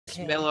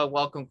Chris Miller.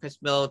 Welcome, Chris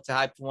Miller, to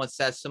High Performance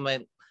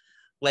Summit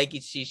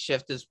Legacy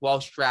Shifters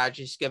Wealth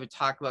Strategist. Going to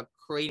talk about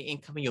creating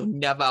income you'll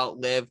never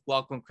outlive.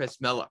 Welcome, Chris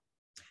Miller.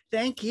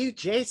 Thank you,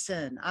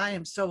 Jason. I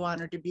am so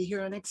honored to be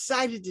here and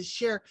excited to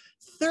share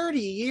 30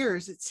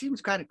 years. It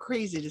seems kind of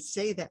crazy to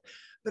say that,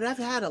 but I've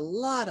had a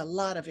lot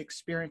of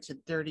experience in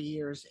 30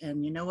 years.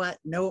 And you know what?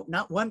 No,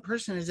 not one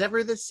person is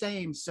ever the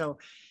same. So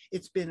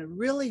it's been a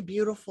really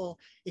beautiful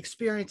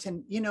experience.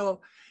 And, you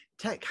know,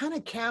 to kind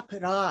of cap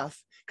it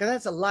off, because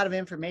that's a lot of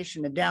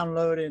information to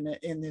download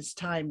in this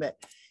time. But,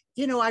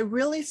 you know, I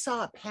really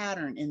saw a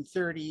pattern in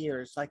 30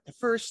 years. Like the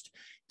first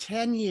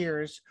 10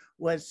 years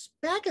was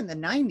back in the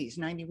 90s,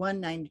 91,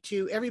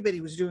 92.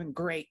 Everybody was doing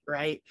great,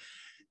 right?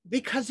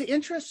 Because the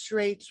interest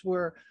rates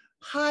were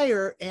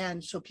higher.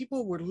 And so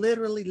people were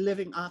literally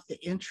living off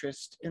the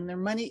interest in their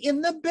money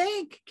in the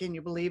bank. Can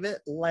you believe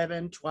it?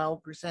 11,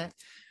 12%.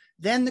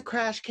 Then the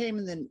crash came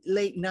in the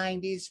late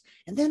 90s.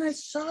 And then I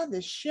saw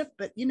this shift,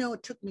 but you know,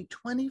 it took me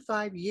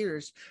 25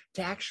 years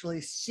to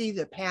actually see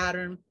the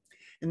pattern.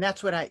 And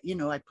that's what I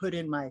put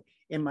in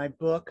my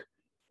book.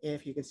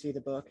 If you can see the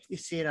book, you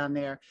see it on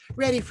there.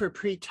 Ready for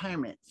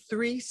Pre-Retirement: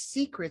 3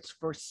 Secrets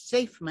for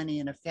Safe Money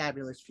in a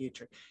Fabulous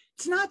Future.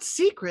 It's not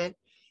secret.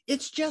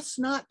 It's just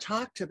not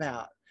talked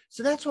about.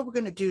 So that's what we're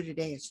going to do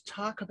today, is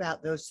talk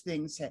about those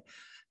things that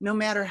no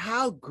matter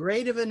how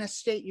great of an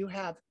estate you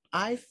have,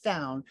 I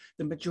found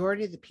the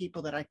majority of the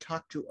people that I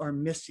talk to are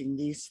missing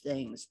these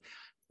things.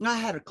 I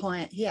had a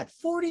client, he had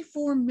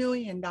 $44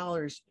 million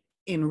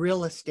in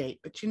real estate,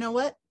 but you know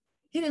what?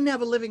 He didn't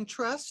have a living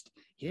trust.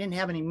 He didn't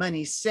have any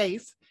money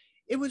safe.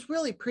 It was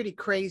really pretty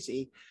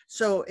crazy.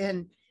 So,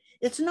 and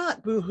it's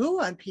not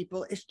boo-hoo on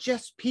people. It's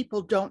just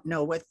people don't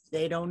know what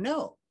they don't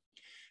know.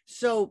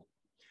 So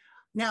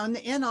now in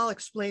the end, I'll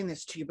explain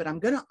this to you, but I'm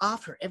going to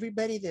offer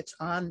everybody that's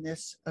on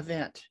this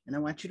event, and I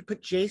want you to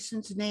put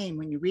Jason's name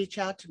when you reach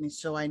out to me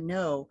so I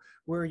know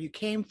where you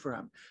came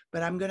from.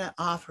 But I'm going to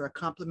offer a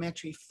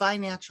complimentary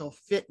financial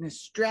fitness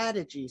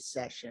strategy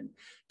session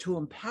to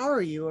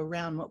empower you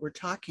around what we're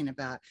talking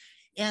about.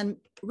 And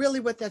really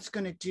what that's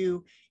going to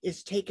do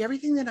is take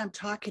everything that I'm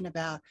talking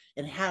about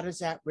and how does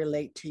that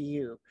relate to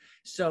you?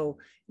 So,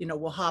 you know,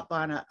 we'll hop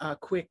on a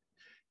quick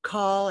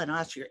call and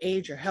ask your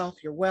age, your health,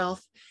 your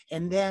wealth,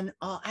 and then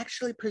I'll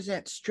actually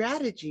present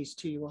strategies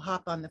to you. We'll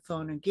hop on the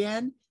phone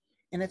again,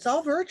 and it's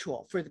all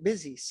virtual for the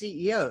busy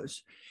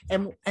CEOs.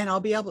 And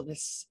I'll be able to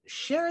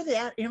share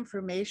that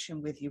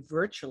information with you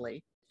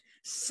virtually,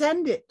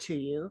 send it to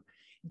you,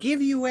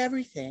 give you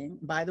everything.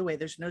 By the way,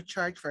 there's no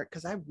charge for it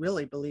because I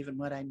really believe in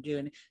what I'm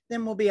doing.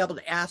 Then we'll be able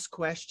to ask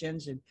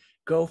questions and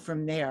go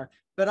from there.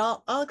 But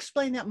I'll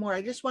explain that more.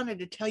 I just wanted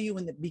to tell you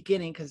in the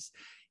beginning because,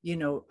 you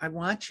know, I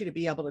want you to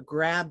be able to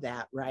grab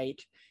that, right?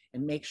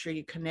 And make sure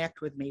you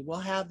connect with me. We'll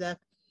have that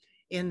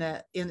in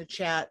the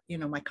chat, you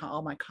know,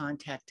 all my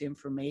contact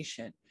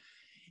information.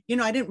 You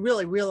know, I didn't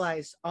really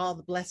realize all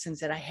the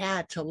blessings that I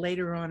had till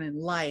later on in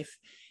life,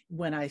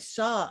 when I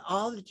saw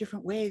all the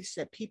different ways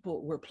that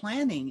people were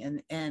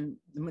planning, and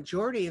the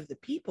majority of the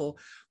people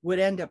would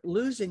end up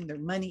losing their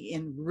money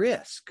in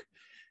risk.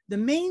 The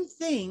main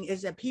thing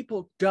is that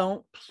people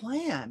don't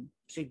plan.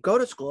 So you go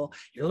to school,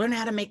 you learn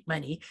how to make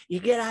money, you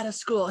get out of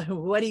school, and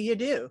what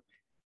do?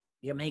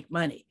 You make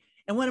money.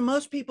 And what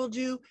most people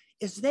do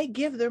is they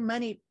give their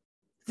money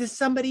to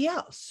somebody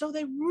else. So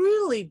they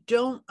really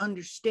don't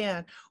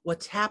understand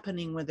what's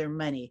happening with their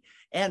money.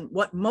 And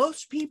what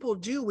most people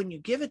do when you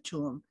give it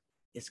to them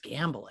is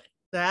gamble it.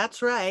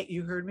 That's right.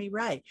 You heard me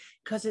right.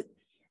 Because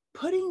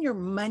putting your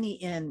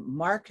money in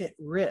market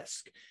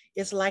risk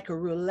is like a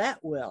roulette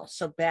wheel.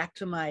 So back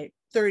to my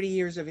 30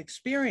 years of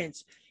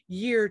experience,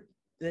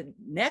 the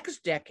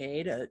next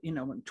decade,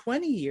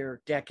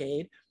 20-year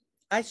decade,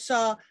 I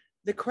saw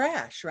the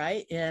crash,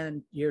 right?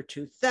 In year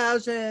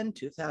 2000,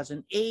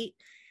 2008,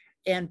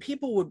 and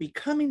people would be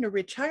coming to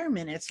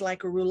retirement. It's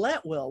like a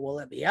roulette wheel. Will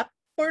it be up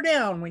or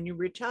down when you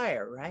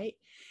retire, right?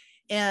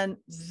 And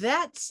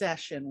that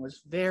session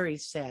was very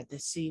sad to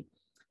see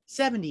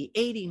 70,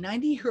 80,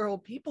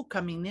 90-year-old people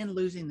coming in,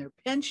 losing their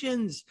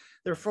pensions,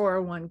 their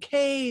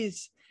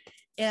 401ks,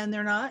 and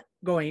they're not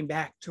going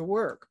back to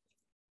work.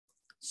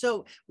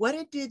 So what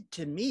it did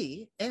to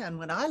me, and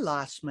when I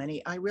lost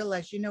money, I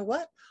realized, you know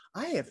what?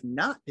 I have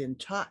not been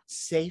taught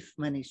safe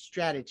money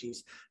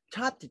strategies,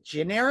 taught the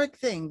generic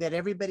thing that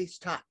everybody's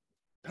taught.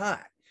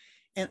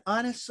 And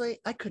honestly,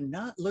 I could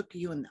not look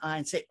you in the eye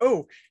and say,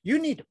 oh, you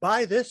need to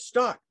buy this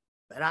stock,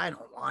 but I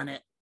don't want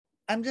it.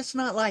 I'm just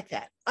not like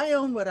that. I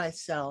own what I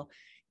sell,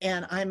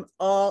 and I'm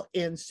all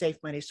in safe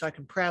money. So I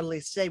can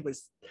proudly say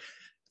with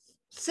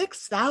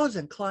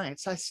 6,000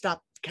 clients, I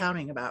stopped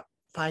counting about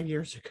 5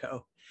 years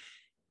ago.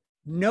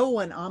 No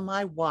one on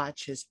my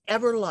watch has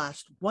ever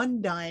lost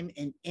one dime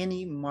in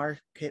any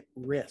market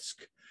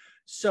risk.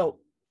 So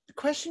the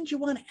questions you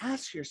want to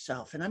ask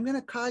yourself, and I'm going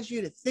to cause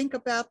you to think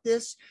about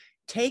this,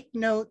 take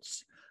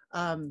notes.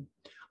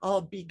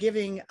 I'll be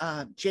giving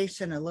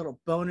Jason a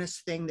little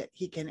bonus thing that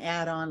he can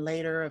add on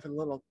later of a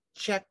little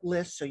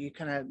checklist so you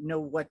kind of know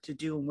what to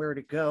do and where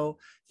to go,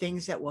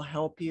 things that will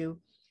help you.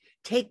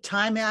 take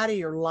time out of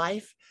your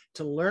life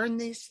to learn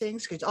these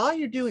things, because all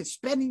you're doing is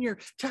spending your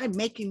time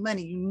making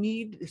money. You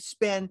need to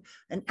spend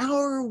an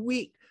hour a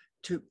week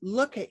to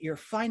look at your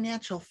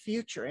financial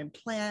future and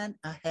plan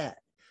ahead.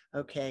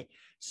 Okay.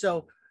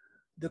 So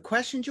the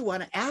questions you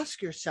want to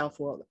ask yourself,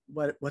 well,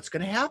 what's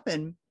going to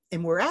happen?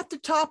 And we're at the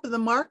top of the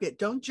market.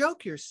 Don't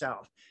joke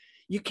yourself.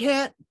 You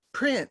can't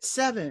print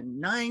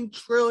 $7-9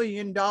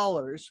 trillion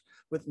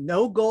with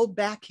no gold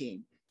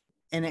backing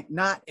and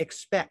not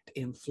expect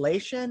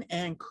inflation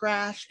and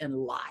crash and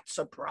lots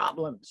of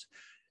problems.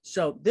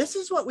 So this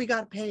is what we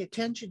got to pay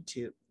attention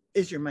to.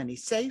 Is your money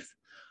safe?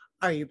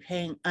 Are you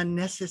paying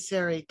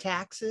unnecessary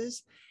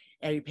taxes?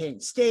 Are you paying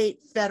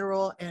state,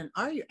 federal, and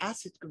are your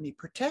assets going to be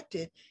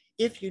protected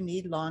if you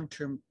need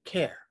long-term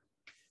care?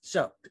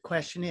 So the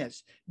question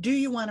is, do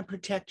you want to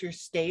protect your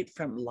state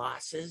from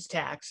losses,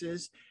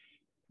 taxes?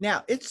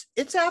 Now,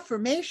 it's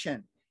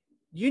affirmation.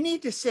 You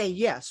need to say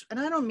yes. And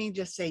I don't mean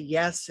just say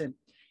yes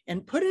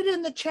and put it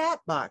in the chat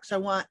box. I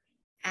want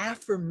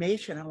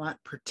affirmation. I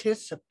want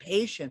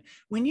participation.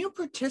 When you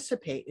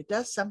participate, it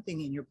does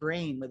something in your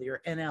brain with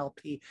your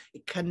NLP.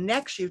 It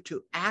connects you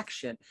to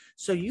action.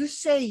 So you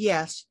say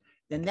yes,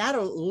 then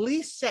that'll at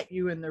least set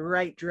you in the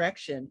right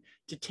direction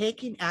to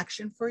taking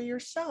action for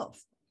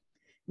yourself.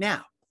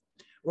 Now,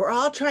 we're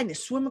all trying to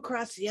swim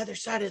across the other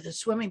side of the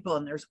swimming pool,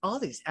 and there's all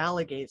these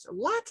alligators,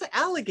 lots of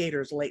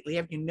alligators lately.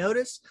 Have you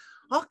noticed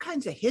all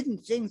kinds of hidden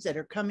things that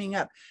are coming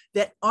up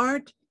that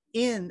aren't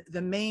in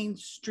the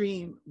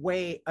mainstream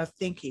way of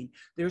thinking?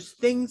 There's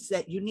things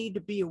that you need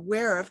to be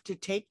aware of to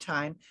take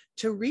time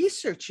to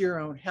research your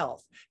own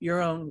health,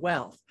 your own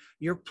wealth,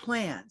 your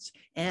plans,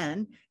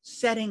 and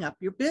setting up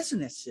your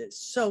businesses.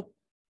 So,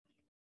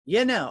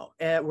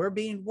 we're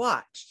being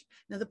watched.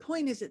 Now, the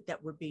point isn't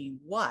that we're being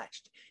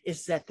watched,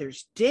 is that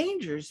there's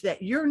dangers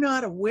that you're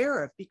not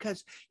aware of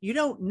because you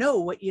don't know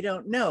what you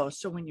don't know.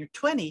 So when you're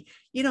 20,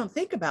 you don't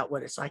think about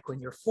what it's like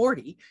when you're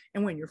 40.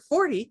 And when you're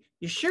 40,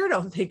 you sure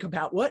don't think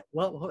about what's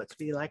it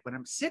be like when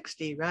I'm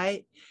 60,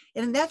 right?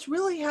 And that's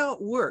really how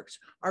it works.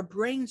 Our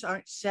brains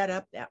aren't set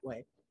up that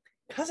way.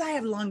 Because I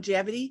have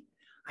longevity,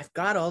 I've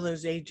got all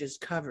those ages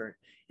covered.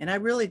 And I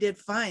really did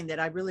find that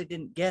I really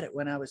didn't get it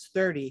when I was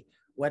 30,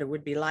 what it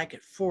would be like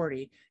at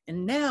 40.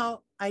 And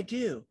now I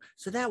do.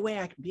 So that way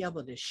I can be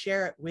able to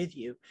share it with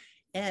you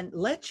and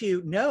let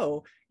you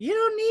know you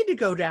don't need to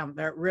go down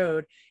that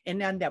road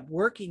and end up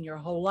working your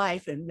whole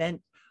life and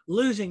then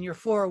losing your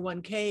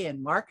 401k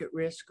and market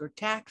risk or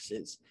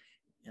taxes.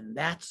 And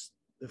that's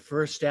the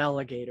first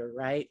alligator,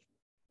 right?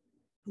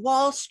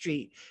 Wall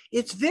Street.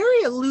 It's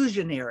very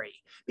illusionary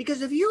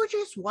because if you're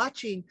just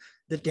watching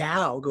the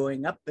Dow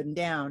going up and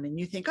down and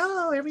you think,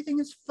 oh, everything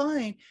is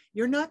fine,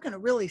 you're not going to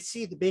really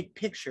see the big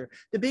picture.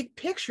 The big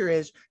picture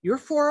is your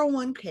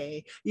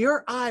 401k,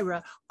 your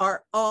IRA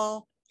are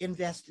all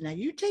invested. Now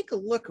you take a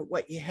look at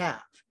what you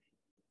have.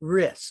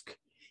 Risk.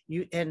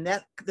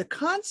 That the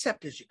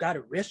concept is you got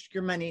to risk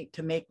your money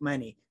to make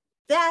money.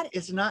 That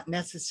is not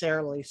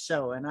necessarily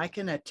so. And I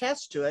can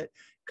attest to it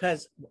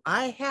because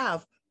I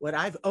have what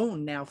I've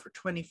owned now for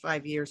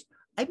 25 years.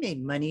 I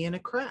made money in a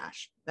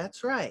crash.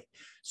 That's right.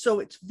 So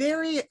it's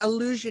very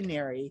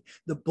illusionary.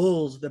 The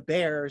bulls, the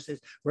bears,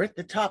 we're at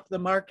the top of the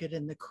market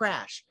in the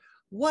crash.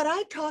 What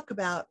I talk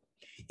about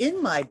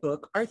in my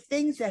book are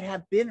things that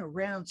have been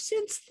around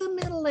since the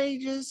Middle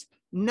Ages.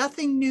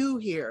 Nothing new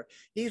here.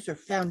 These are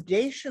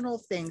foundational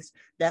things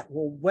that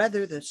will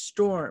weather the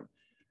storm.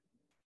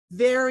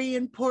 Very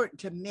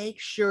important to make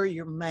sure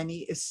your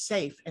money is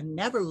safe and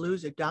never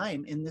lose a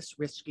dime in this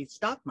risky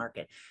stock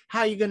market.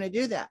 How are you going to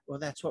do that? Well,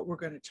 that's what we're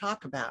going to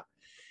talk about.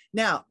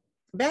 Now,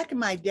 back in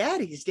my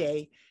daddy's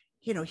day,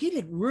 he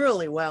did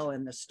really well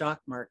in the stock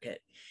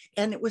market.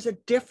 And it was a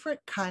different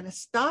kind of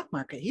stock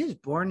market. He was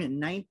born in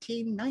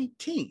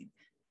 1919.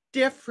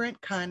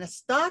 Different kind of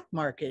stock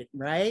market,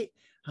 right?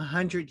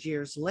 100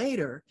 years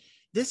later,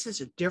 this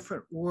is a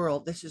different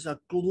world. This is a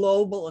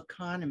global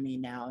economy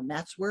now, and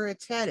that's where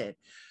it's headed.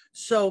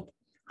 So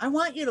I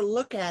want you to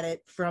look at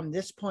it from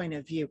this point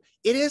of view.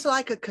 It is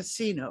like a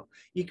casino.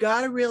 You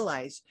got to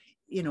realize,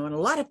 and a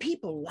lot of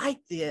people like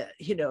the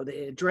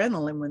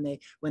adrenaline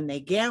when they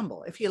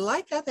gamble. If you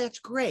like that, that's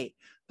great.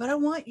 But I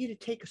want you to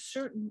take a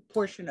certain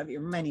portion of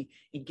your money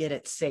and get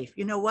it safe.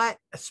 You know what?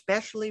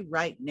 Especially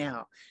right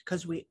now,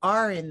 because we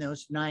are in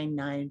those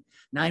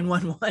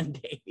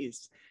 911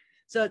 days.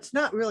 So it's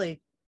not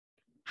really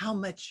how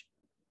much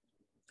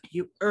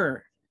you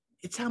earn.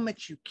 It's how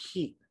much you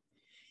keep.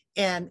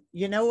 And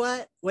you know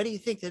what? What do you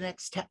think the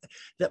next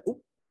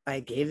I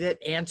gave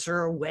that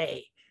answer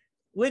away.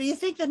 What do you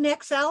think the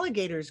next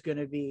alligator is going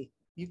to be?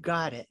 You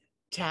got it.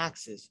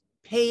 Taxes.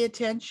 Pay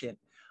attention.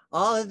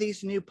 All of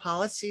these new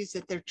policies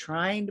that they're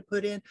trying to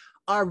put in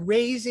are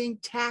raising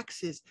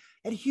taxes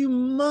at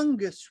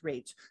humongous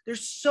rates.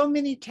 There's so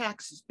many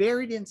taxes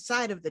buried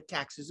inside of the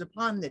taxes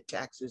upon the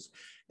taxes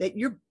that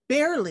you're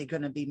barely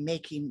going to be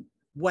making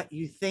what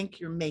you think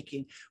you're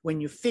making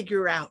when you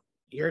figure out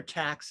your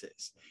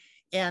taxes.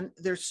 And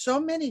there's so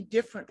many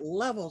different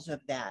levels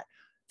of that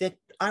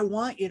I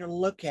want you to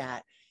look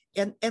at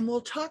And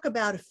we'll talk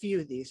about a few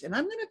of these. And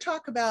I'm going to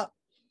talk about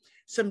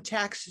some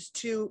taxes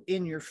too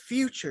in your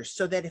future,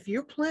 so that if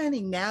you're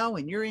planning now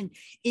and you're in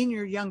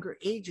your younger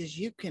ages,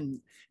 you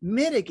can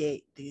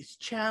mitigate these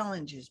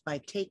challenges by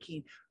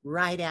taking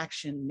right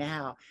action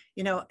now.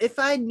 You know, if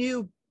I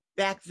knew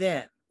back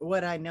then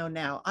what I know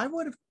now, I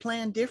would have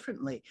planned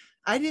differently.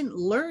 I didn't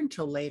learn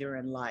till later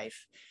in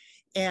life.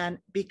 And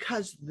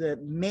because the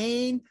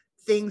main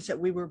things that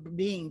we were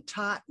being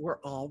taught were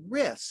all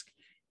risk,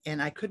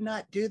 and I could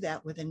not do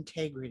that with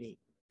integrity.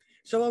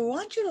 So I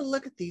want you to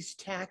look at these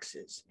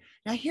taxes.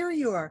 Now, here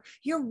you are,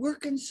 you're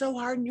working so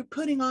hard and you're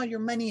putting all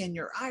your money in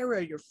your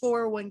IRA, your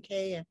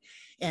 401k,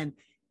 and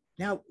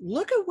now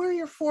look at where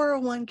your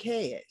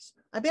 401k is.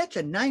 I bet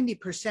you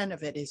 90%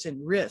 of it is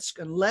in risk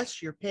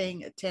unless you're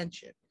paying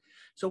attention.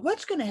 So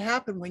what's going to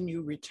happen when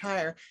you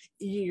retire?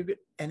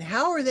 And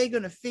how are they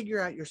going to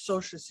figure out your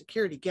Social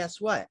Security?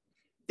 Guess what?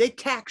 They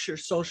tax your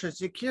Social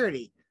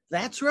Security.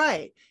 That's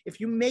right. If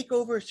you make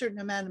over a certain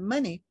amount of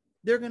money,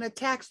 they're going to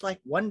tax like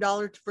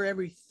 $1 for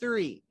every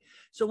 3.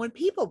 So when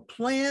people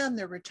plan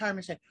their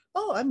retirement, say,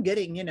 oh, I'm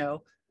getting,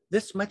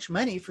 this much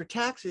money for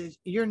taxes,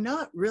 you're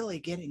not really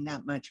getting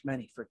that much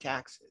money for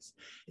taxes.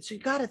 And so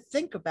you got to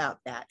think about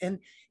that. And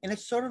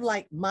it's sort of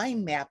like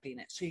mind mapping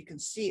it so you can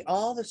see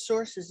all the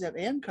sources of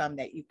income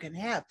that you can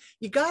have.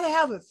 You got to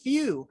have a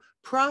few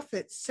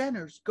profit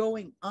centers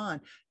going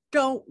on.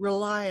 Don't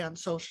rely on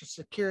Social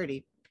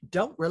Security.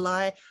 Don't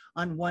rely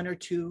on one or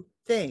two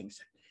things.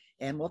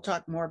 And we'll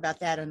talk more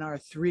about that in our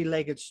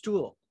 3-legged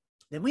stool.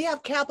 Then we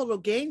have capital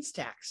gains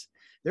tax.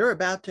 They're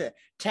about to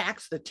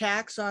tax the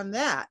tax on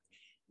that.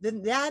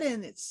 Then that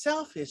in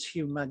itself is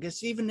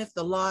humongous, even if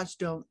the laws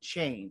don't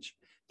change.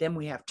 Then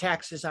we have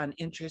taxes on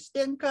interest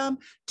income,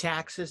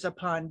 taxes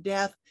upon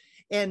death.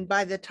 And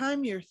by the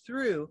time you're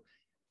through,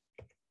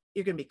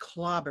 you're going to be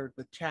clobbered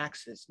with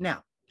taxes.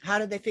 Now, how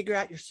did they figure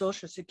out your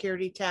Social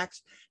Security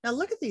tax? Now,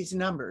 look at these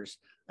numbers.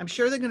 I'm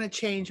sure they're going to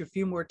change a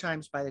few more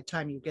times by the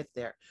time you get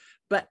there.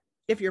 But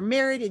if you're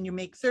married and you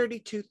make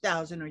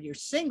 $32,000, or you're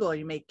single,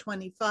 you make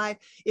 $25,000,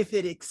 if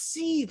it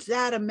exceeds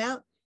that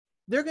amount,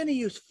 they're going to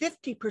use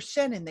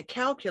 50% in the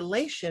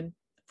calculation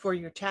for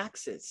your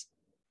taxes.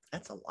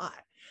 That's a lot.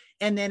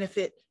 And then if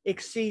it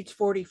exceeds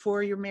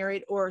 44, you're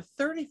married, or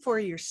 34,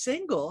 you're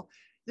single,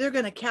 they're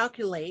going to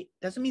calculate,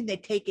 doesn't mean they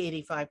take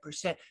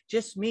 85%,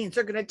 just means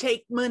they're going to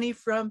take money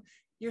from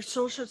your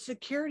Social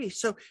Security.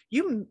 So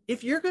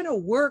if you're going to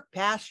work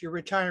past your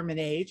retirement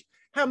age,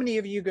 how many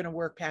of you are going to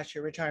work past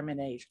your retirement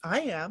age?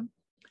 I am.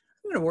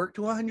 I'm going to work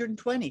to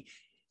 120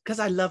 because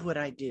I love what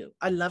I do.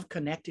 I love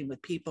connecting with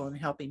people and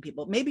helping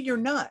people. Maybe you're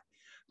not,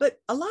 but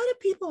a lot of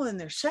people in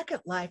their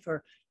second life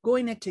are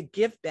going into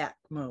give back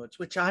modes,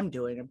 which I'm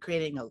doing. I'm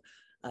creating a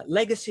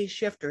legacy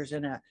shifters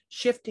and a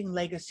shifting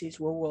legacies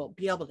where we'll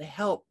be able to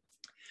help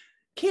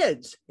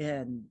kids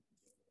and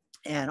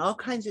all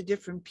kinds of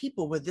different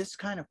people with this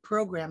kind of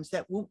programs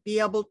that won't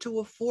be able to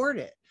afford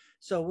it.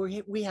 So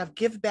we have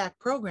give back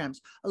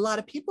programs. A lot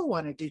of people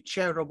want to do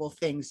charitable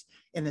things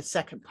in the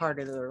second part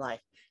of their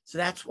life. So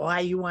that's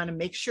why you want to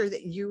make sure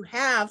that you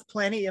have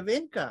plenty of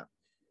income.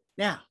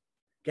 Now,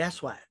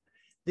 guess what?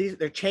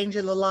 They're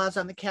changing the laws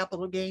on the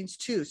capital gains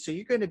too. So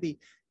you're going to be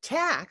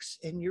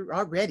taxed, and you're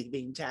already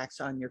being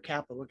taxed on your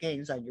capital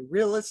gains, on your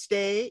real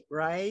estate,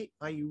 right?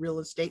 All you real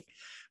estate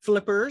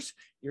flippers,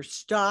 your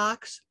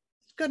stocks.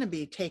 It's going to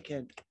be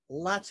taking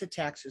lots of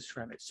taxes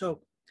from it.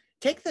 So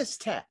take this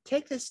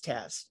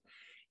test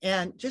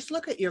and just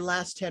look at your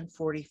last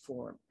 1040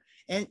 form.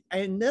 And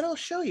that'll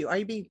show you, are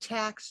you being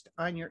taxed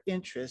on your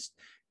interest,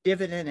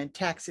 dividend, and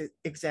tax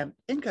exempt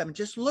income?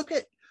 Just look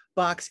at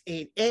box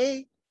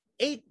 8A,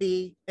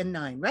 8B, and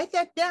 9. Write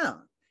that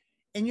down.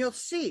 And you'll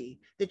see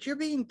that you're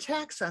being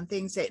taxed on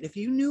things that if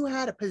you knew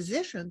how to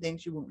position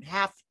things, you won't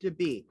have to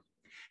be.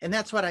 And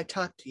that's what I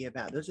talked to you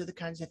about. Those are the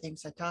kinds of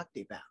things I talked to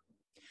you about.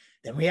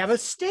 Then we have a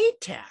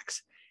state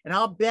tax. And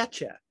I'll bet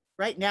you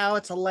right now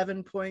it's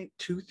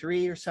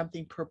 11.23 or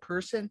something per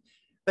person,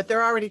 but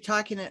they're already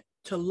talking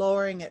to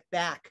lowering it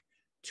back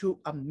to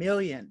 $1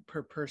 million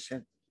per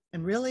person.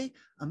 And really,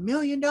 $1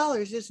 million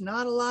is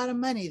not a lot of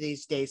money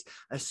these days,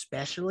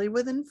 especially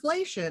with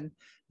inflation.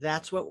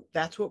 That's what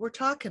we're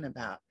talking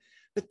about.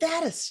 But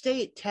that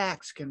estate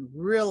tax can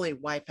really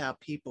wipe out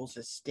people's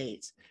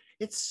estates.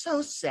 It's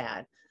so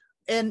sad.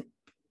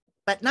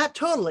 But not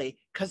totally,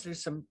 because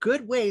there's some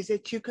good ways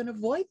that you can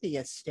avoid the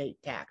estate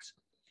tax.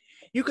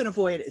 You can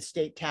avoid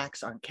estate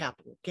tax on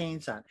capital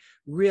gains, on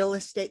real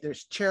estate.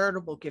 There's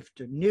charitable gift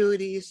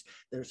annuities.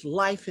 There's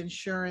life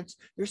insurance.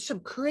 There's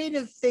some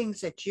creative things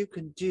that you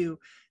can do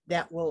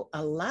that will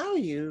allow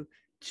you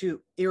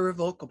to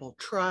irrevocable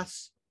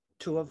trusts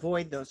to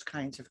avoid those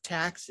kinds of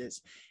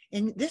taxes.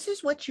 And this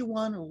is what you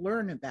want to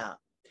learn about.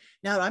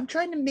 Now, I'm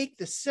trying to make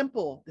this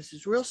simple. This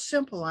is real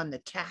simple on the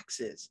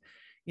taxes.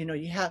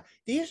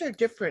 These are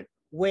different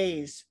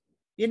ways.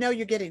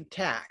 You're getting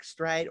taxed,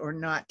 right? Or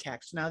not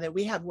taxed. Now that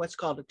we have what's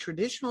called a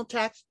traditional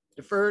tax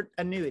deferred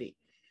annuity.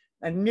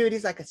 Annuity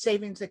is like a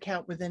savings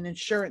account with an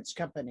insurance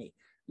company.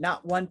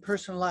 Not one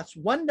person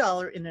lost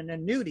 $1 in an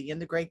annuity in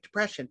the Great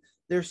Depression.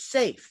 They're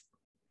safe.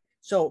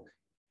 So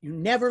you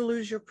never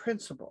lose your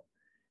principal.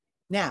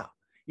 Now,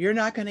 you're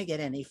not going to get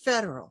any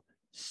federal,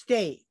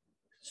 state,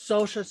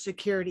 Social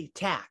Security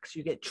tax.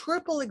 You get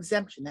triple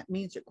exemption. That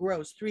means it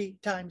grows 3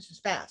 times as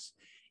fast.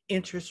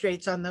 Interest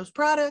rates on those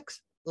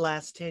products,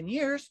 last 10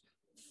 years,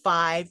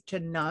 5 to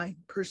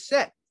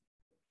 9%.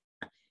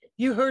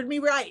 You heard me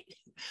right.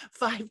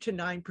 5 to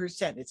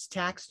 9%. It's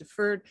tax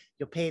deferred.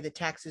 You'll pay the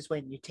taxes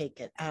when you take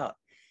it out.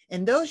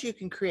 And those you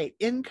can create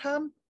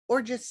income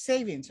or just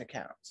savings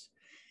accounts.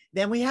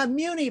 Then we have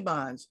muni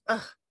bonds.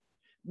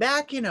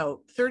 Back,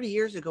 30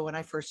 years ago when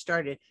I first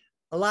started,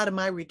 a lot of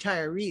my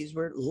retirees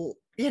were,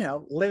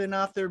 living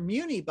off their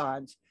muni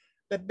bonds.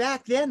 But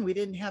back then we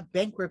didn't have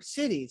bankrupt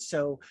cities.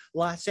 So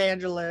Los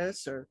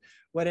Angeles or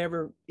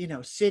whatever,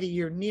 city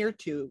you're near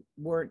to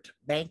weren't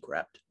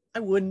bankrupt. I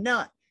would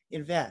not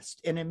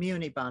invest in a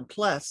muni bond.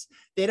 Plus,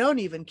 they don't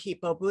even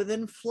keep up with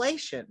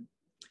inflation.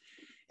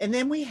 And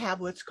then we have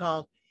what's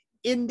called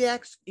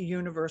index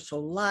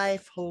universal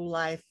life, whole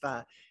life,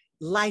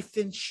 life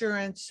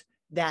insurance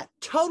that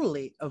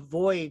totally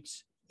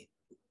avoids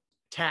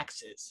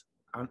taxes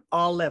on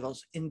all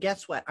levels. And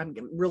guess what? I'm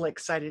really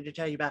excited to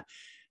tell you about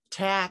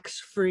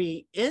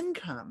tax-free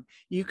income.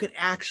 You could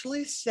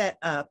actually set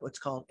up what's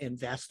called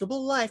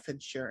investable life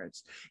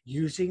insurance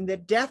using the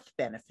death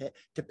benefit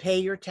to pay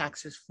your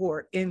taxes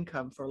for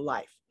income for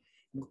life.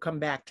 We'll come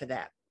back to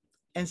that.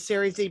 And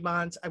Series E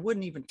bonds, I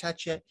wouldn't even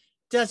touch it.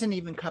 Doesn't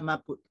even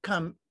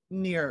come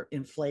near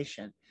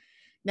inflation.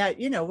 Now,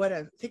 what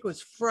I think it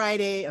was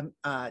Friday,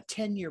 a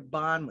 10-year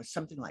bond was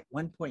something like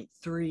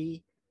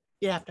 1.3.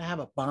 You have to have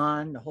a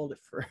bond to hold it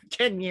for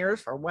 10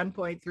 years for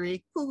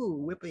 1.3.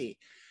 Ooh, whippy.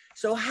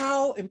 So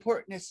how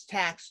important is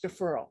tax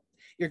deferral?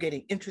 You're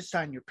getting interest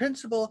on your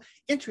principal,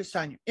 interest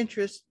on your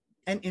interest,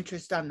 and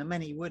interest on the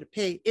money you would have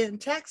paid in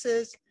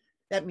taxes.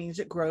 That means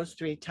it grows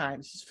 3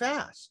 times as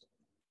fast.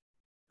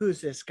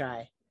 Who's this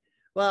guy?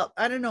 Well,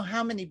 I don't know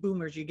how many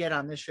boomers you get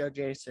on this show,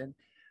 Jason,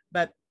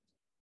 but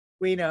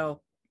we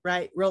know,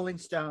 right? Rolling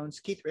Stones,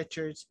 Keith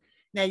Richards.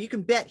 Now you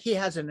can bet he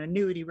has an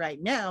annuity right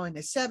now in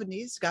his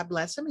 70s. God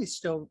bless him. He's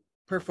still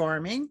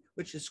performing,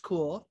 which is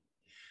cool.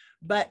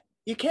 But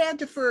you can't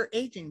defer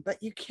aging,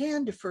 but you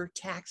can defer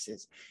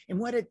taxes. And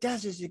what it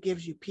does is it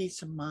gives you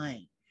peace of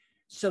mind.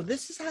 So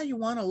this is how you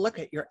want to look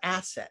at your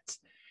assets,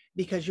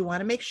 because you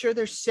want to make sure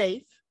they're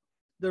safe,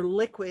 they're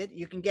liquid,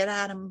 you can get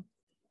at them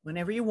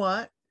whenever you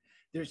want.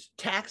 There's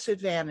tax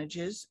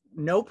advantages,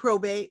 no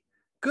probate,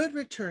 good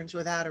returns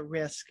without a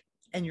risk,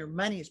 and your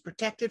money is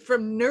protected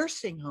from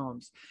nursing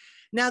homes.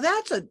 Now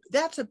that's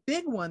a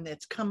big one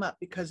that's come up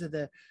because of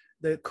the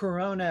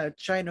corona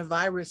China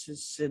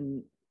viruses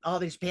and all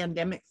these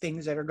pandemic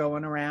things that are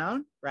going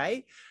around,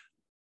 right?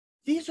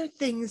 These are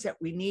things that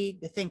we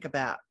need to think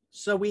about.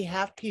 So we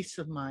have peace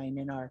of mind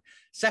in our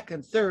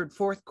second, third,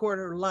 fourth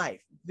quarter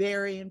life.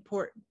 Very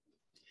important.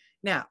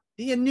 Now,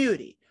 the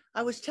annuity.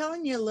 I was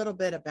telling you a little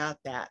bit about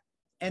that.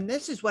 And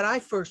this is what I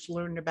first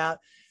learned about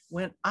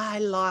when I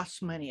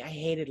lost money. I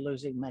hated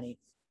losing money.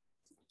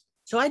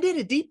 So I did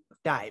a deep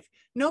dive.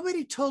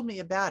 Nobody told me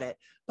about it.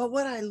 But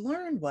what I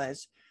learned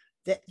was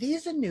that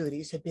these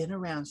annuities have been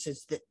around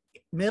since the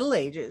Middle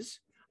Ages.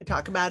 I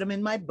talk about them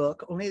in my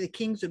book. Only the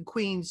kings and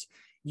queens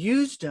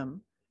used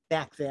them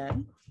back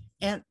then.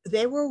 And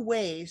they were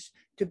ways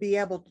to be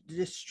able to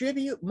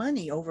distribute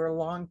money over a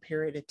long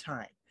period of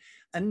time.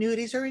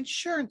 Annuities are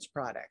insurance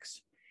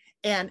products.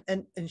 And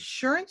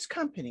insurance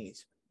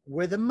companies,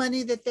 where the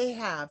money that they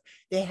have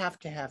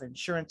to have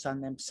insurance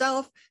on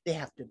themselves. They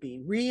have to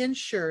be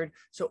reinsured.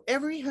 So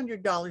every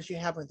 $100 you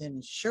have with an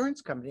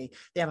insurance company,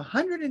 they have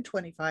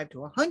 125 to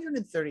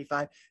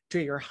 135 to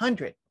your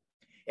 100.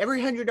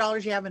 Every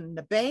 $100 you have in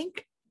the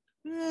bank,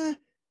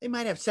 they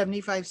might have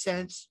 75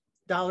 cents,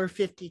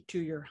 $1.50 to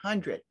your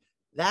 100.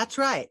 That's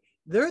right.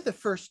 They're the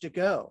first to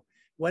go.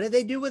 What do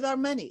they do with our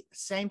money?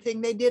 Same thing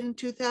they did in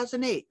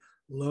 2008,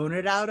 loan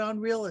it out on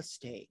real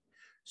estate.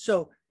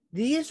 So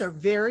these are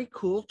very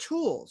cool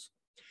tools.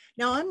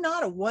 Now, I'm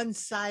not a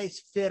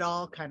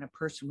one-size-fit-all kind of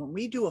person. When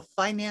we do a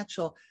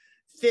financial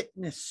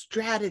fitness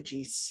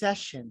strategy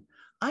session,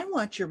 I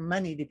want your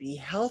money to be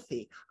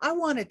healthy. I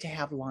want it to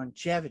have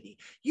longevity.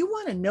 You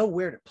want to know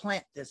where to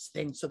plant this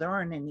thing so there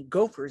aren't any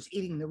gophers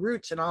eating the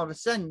roots and all of a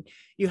sudden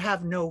you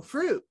have no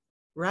fruit,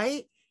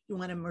 right? You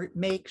want to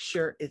make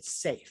sure it's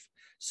safe.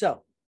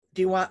 So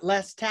do you want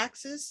less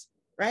taxes,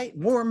 right?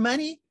 More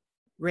money?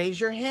 Raise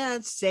your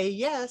hand, say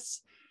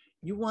yes.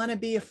 You want to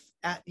be,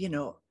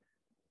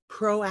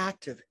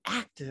 proactive,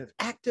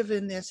 active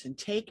in this and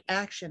take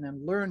action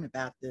and learn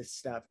about this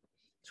stuff.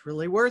 It's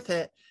really worth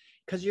it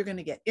because you're going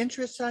to get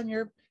interest on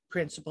your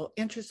principal,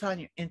 interest on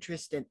your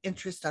interest, and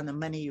interest on the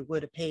money you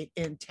would have paid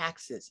in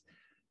taxes.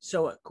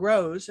 So it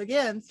grows,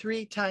 again,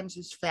 3 times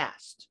as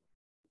fast.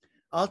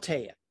 I'll tell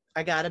you,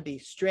 I got to be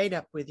straight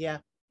up with you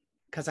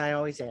because I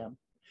always am.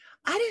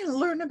 I didn't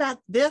learn about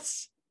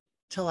this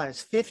till I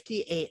was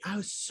 58. I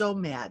was so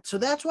mad. So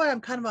that's why I'm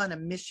kind of on a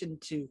mission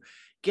to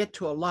get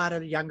to a lot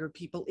of younger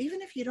people.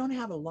 Even if you don't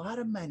have a lot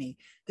of money,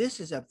 this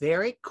is a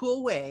very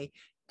cool way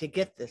to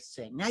get this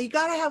thing. Now you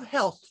got to have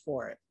health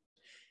for it.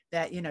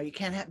 that, you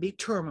can't be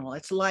terminal.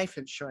 It's life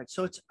insurance,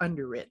 so it's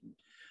underwritten.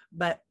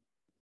 But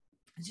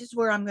this is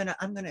where I'm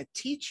gonna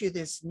teach you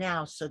this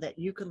now so that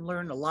you can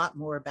learn a lot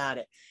more about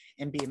it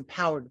and be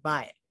empowered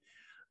by it.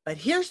 But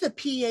here's the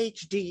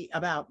PhD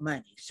about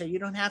money. So you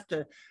don't have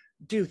to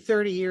do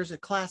 30 years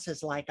of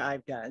classes like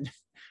I've done,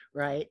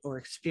 right? Or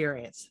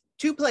experience.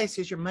 2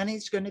 places your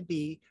money's going to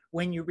be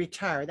when you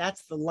retire.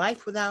 That's the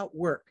life without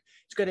work.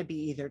 It's going to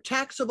be either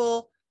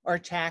taxable or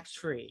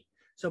tax-free.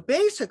 So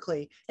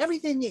basically,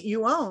 everything that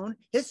you own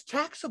is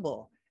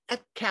taxable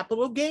at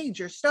capital gains,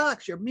 your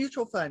stocks, your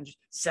mutual funds,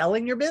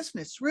 selling your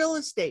business, real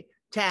estate,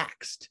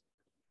 taxed.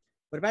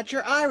 What about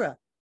your IRA?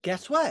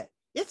 Guess what?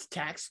 It's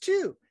taxed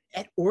too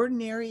at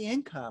ordinary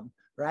income,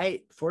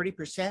 right?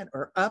 40%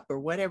 or up or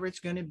whatever it's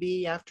going to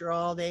be after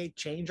all they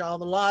change all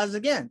the laws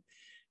again,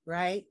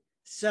 right?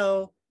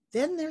 So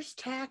then there's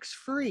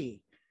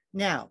tax-free.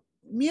 Now,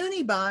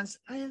 muni bonds,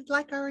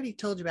 like I already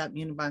told you about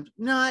muni bonds,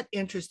 not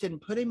interested in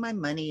putting my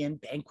money in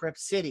bankrupt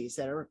cities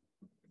that are,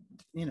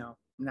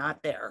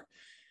 not there.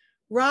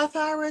 Roth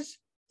IRAs,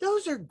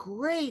 those are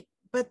great,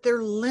 but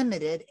they're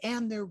limited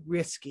and they're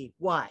risky.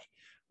 Why?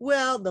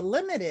 Well, the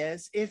limit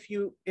is if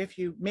you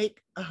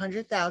make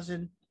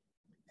 100,000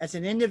 as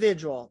an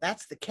individual,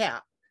 that's the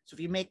cap. So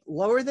if you make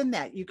lower than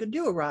that, you can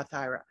do a Roth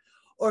IRA.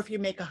 Or if you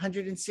make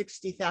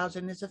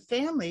 160,000 as a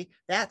family,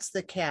 that's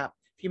the cap.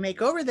 If you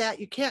make over that,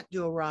 you can't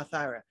do a Roth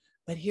IRA.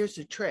 But here's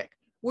the trick.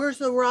 Where's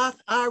the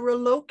Roth IRA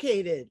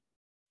located?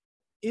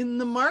 In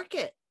the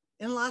market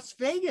in Las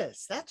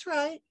Vegas. That's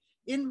right.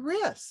 In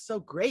risk. So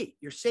great.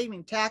 You're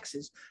saving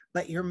taxes,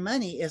 but your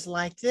money is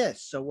like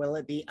this. So will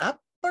it be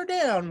up or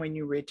down when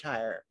you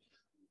retire?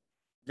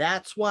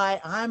 That's why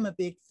I'm a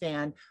big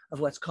fan of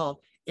what's called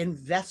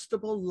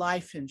investable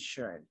life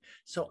insurance.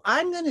 So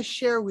I'm going to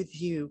share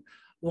with you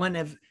one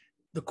of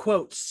the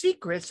quote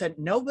secrets that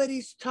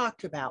nobody's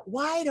talked about.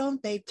 Why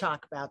don't they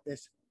talk about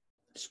this?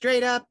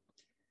 Straight up,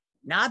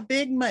 not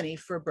big money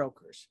for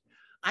brokers.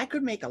 I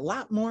could make a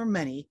lot more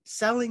money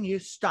selling you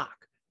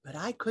stock, but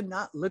I could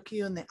not look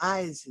you in the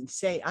eyes and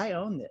say, I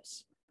own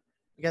this.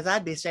 Because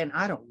I'd be saying,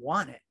 I don't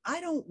want it.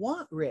 I don't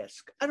want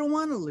risk. I don't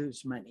want to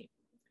lose money.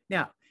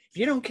 Now, if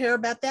you don't care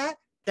about that,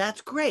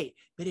 that's great.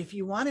 But if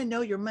you want to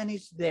know your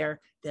money's there,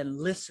 then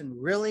listen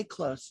really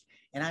close.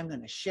 And I'm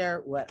going to share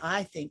what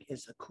I think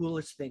is the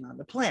coolest thing on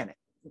the planet.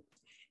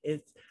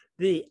 It's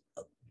the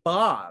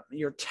bomb,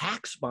 your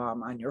tax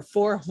bomb on your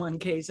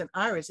 401ks and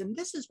IRAs. And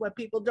this is what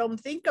people don't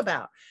think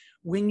about.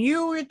 When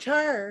you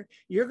retire,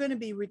 you're going to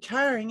be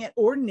retiring at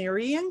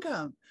ordinary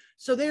income.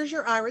 So there's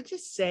your IRA.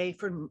 Just say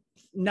for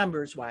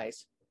numbers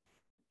wise,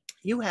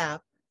 you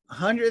have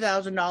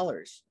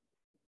 $100,000,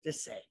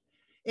 just say.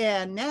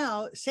 And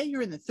now say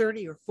you're in the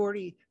 30 or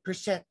 40%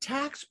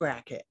 tax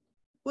bracket.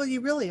 Well,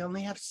 you really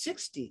only have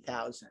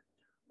 60,000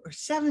 or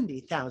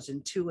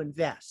 70,000 to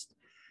invest.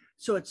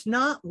 So it's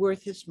not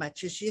worth as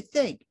much as you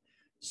think.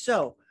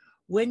 So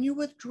when you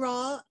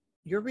withdraw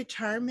your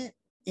retirement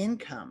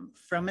income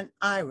from an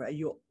IRA,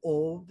 you'll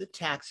owe the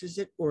taxes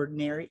at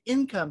ordinary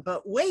income.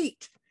 But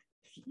wait,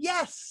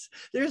 yes,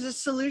 there's a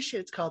solution.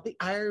 It's called the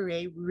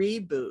IRA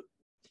reboot.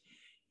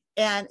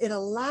 And it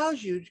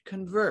allows you to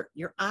convert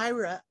your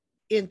IRA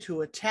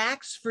into a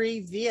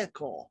tax-free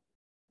vehicle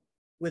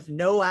with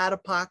no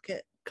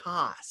out-of-pocket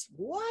costs.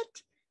 What?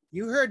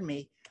 You heard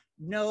me.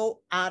 No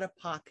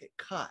out-of-pocket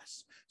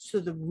costs. So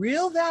the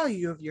real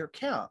value of your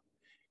account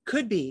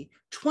could be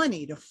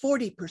 20 to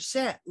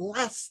 40%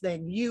 less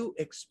than you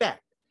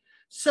expect.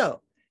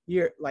 So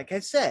you're, like I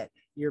said,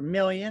 your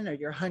million or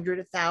your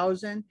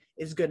 100,000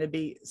 is going to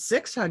be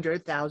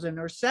 600,000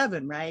 or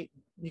 7, right?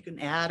 You can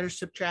add or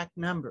subtract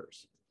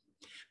numbers.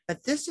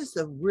 But this is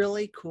the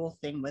really cool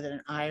thing with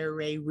an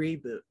IRA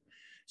reboot.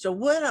 So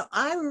what an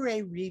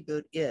IRA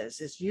reboot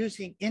is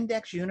using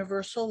Index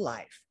Universal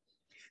Life.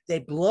 They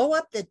blow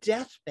up the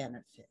death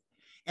benefit,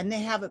 and they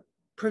have a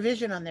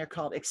provision on there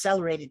called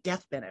accelerated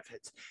death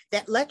benefits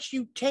that lets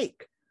you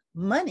take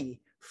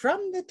money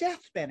from the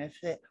death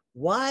benefit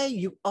while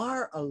you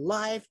are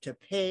alive to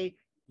pay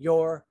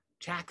your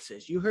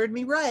taxes. You heard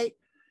me right.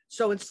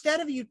 So instead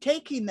of you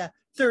taking the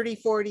 30,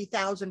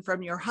 40,000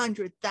 from your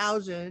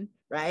 100,000,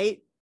 right?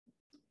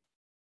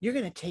 You're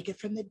going to take it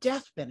from the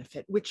death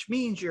benefit, which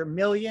means your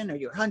million or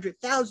your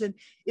 100,000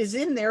 is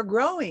in there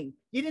growing.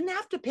 You didn't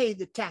have to pay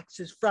the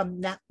taxes from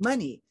that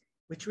money,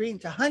 which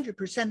means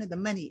 100% of the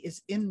money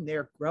is in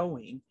there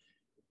growing,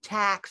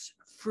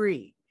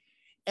 tax-free.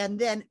 And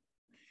then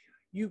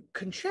you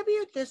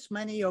contribute this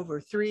money over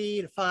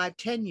 3 to 5,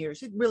 10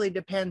 years. It really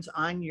depends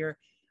on your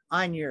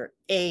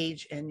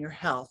age and your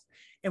health.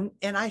 And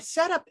I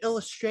set up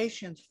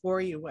illustrations for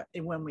you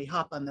when we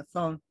hop on the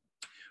phone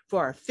for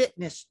our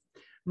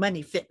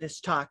money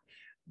fitness talk,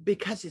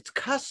 because it's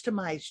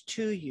customized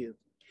to you.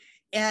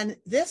 And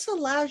this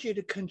allows you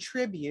to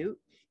contribute.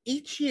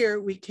 Each year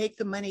we take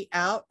the money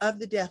out of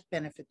the death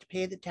benefit to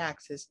pay the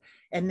taxes,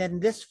 and then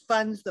this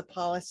funds the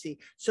policy.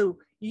 So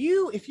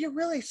if you're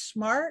really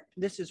smart,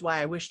 this is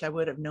why I wished I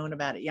would have known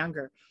about it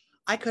younger.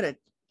 I could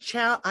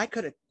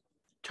have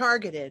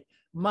targeted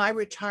my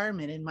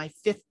retirement in my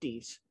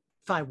 50s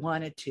if I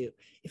wanted to,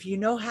 if you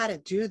know how to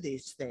do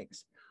these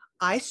things.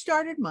 I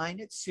started mine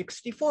at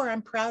 64.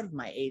 I'm proud of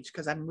my age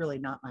because I'm really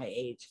not my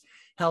age.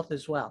 Health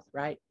is wealth,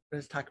 right? I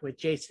was talking with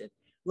Jason.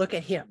 Look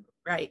at him,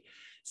 right?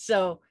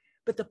 So,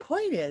 but the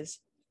point is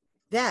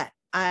that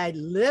I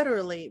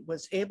literally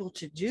was able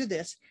to do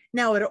this.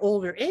 Now, at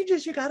older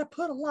ages, you got to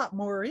put a lot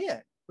more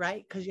in,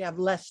 right? Because you have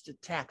less to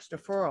tax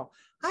deferral.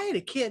 I had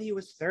a kid, he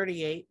was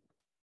 38.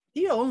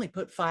 He only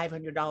put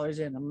 $500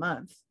 in a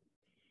month,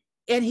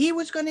 and he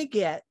was going to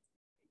get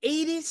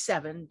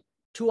 87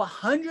 to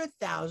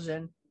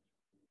 100,000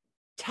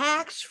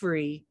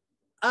 tax-free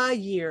a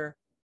year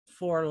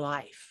for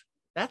life.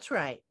 That's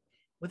right,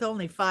 with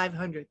only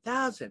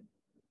 500,000.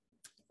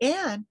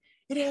 And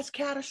it has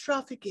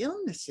catastrophic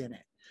illness in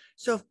it.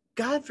 So if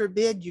God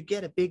forbid you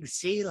get a big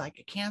C like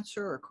a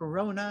cancer or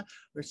corona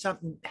or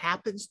something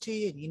happens to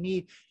you and you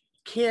need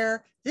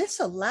care,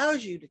 this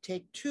allows you to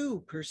take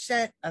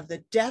 2% of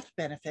the death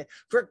benefit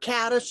for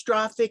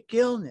catastrophic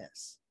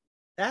illness.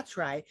 That's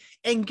right.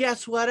 And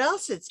guess what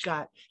else it's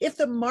got? If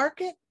the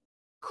market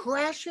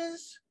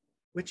crashes,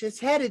 which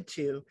it's headed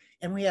to,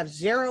 and we have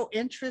zero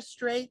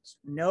interest rates,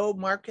 no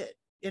market,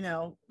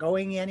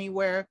 going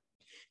anywhere,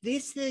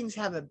 these things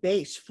have a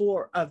base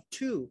of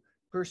 2%.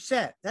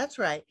 That's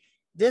right.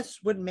 This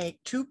would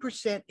make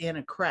 2% in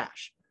a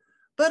crash.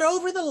 But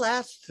over the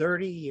last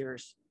 30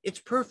 years, it's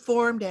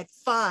performed at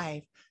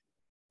 5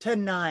 to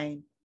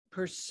 9%.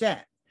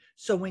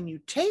 So when you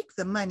take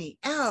the money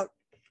out,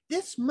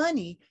 this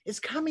money is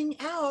coming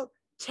out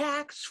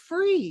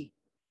tax-free.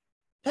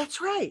 That's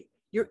right.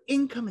 Your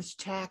income is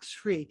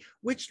tax-free,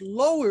 which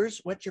lowers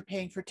what you're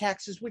paying for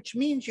taxes, which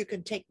means you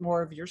can take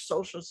more of your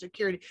Social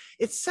Security.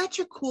 It's such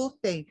a cool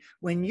thing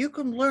when you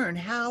can learn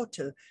how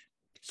to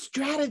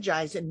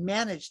strategize and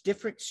manage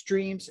different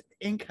streams of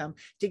income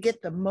to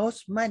get the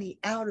most money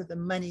out of the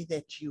money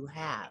that you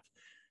have.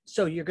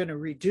 So you're going to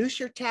reduce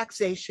your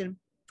taxation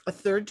a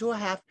third to a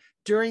half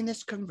during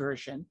this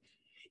conversion.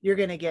 You're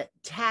going to get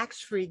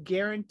tax-free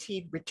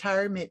guaranteed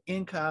retirement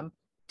income,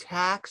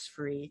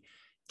 tax-free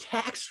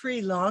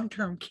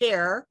long-term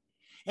care,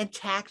 and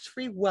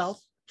tax-free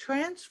wealth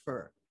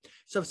transfer.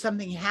 So if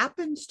something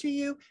happens to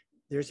you,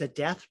 there's a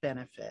death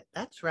benefit.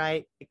 That's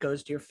right. It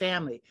goes to your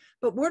family.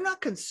 But we're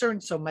not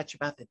concerned so much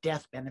about the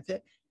death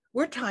benefit.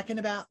 We're talking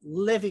about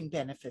living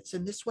benefits.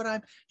 And this is what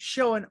I'm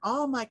showing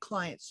all my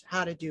clients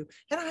how to do.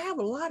 And I have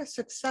a lot of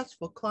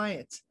successful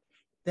clients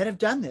that have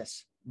done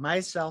this,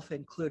 myself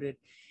included.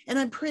 And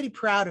I'm pretty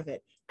proud of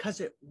it because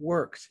it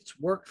works. It's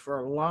worked for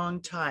a long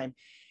time.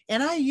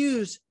 And I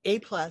use A+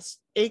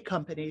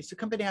 companies. The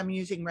company I'm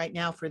using right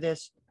now for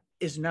this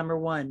is number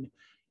one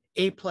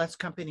A+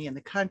 company in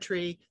the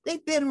country.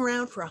 They've been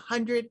around for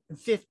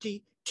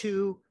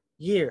 152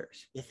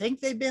 years. You think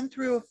they've been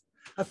through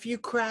a few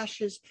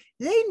crashes?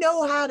 They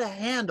know how to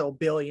handle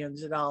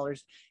billions of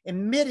dollars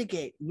and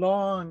mitigate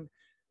long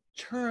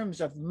terms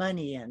of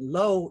money and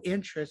low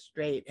interest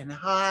rate and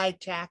high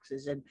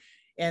taxes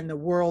and the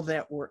world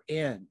that we're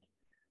in.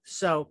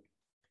 So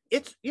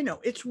it's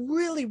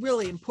really,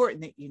 really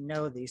important that you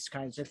know these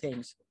kinds of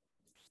things.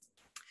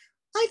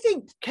 I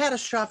think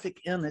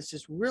catastrophic illness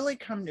has really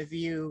come to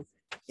view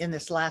in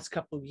this last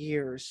couple of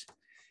years.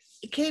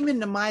 It came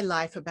into my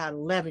life about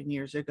 11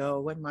 years ago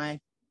when my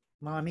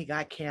mommy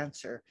got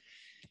cancer.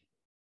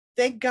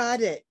 Thank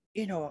God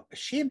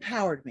she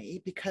empowered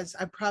me, because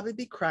I'd probably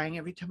be crying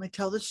every time I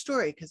tell this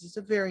story because it's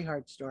a very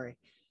hard story.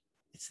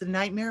 It's the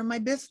nightmare of my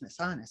business,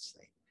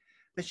 honestly.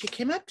 But she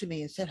came up to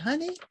me and said,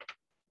 honey,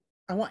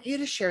 I want you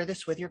to share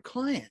this with your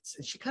clients.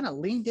 And she kind of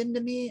leaned into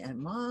me, and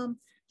Mom,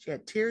 she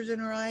had tears in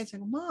her eyes.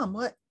 And Mom,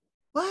 what?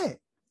 And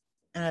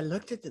I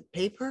looked at the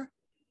paper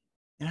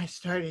and I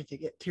started to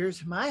get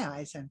tears in my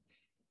eyes. And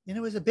it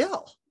was a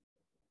bill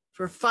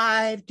for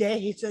 5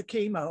 days of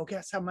chemo.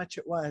 Guess how much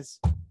it was?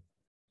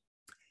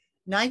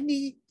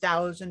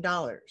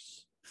 $90,000,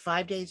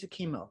 5 days of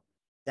chemo.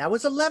 That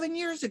was 11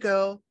 years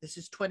ago. This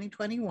is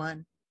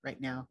 2021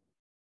 right now,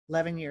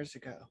 11 years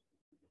ago.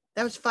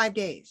 That was 5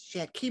 days. She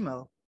had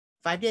chemo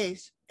 5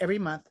 days every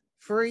month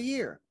for a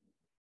year.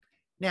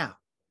 Now,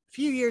 a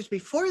few years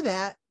before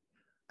that,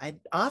 I'd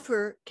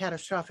offer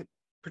catastrophic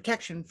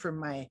protection for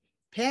my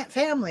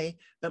family,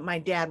 but my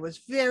dad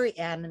was very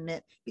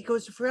adamant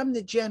because from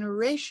the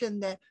generation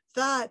that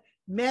thought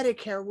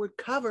Medicare would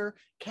cover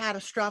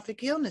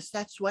catastrophic illness.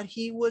 That's what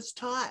he was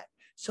taught.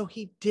 So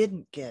he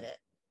didn't get it,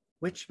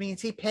 which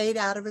means he paid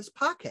out of his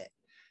pocket.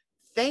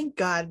 Thank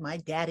God my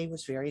daddy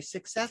was very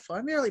successful.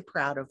 I'm really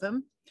proud of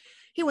him.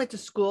 He went to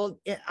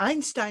school.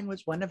 Einstein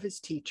was one of his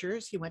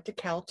teachers. He went to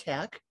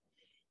Caltech,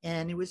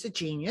 and he was a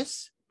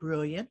genius,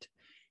 brilliant,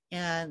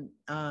 and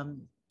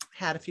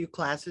had a few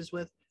classes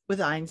with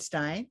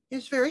Einstein. He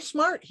was very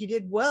smart. He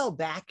did well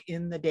back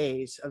in the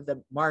days of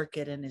the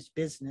market and his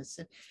business,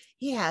 and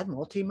he had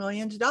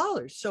multi-millions of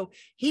dollars. So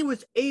he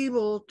was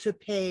able to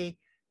pay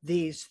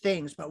these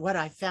things. But what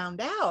I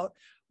found out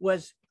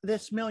was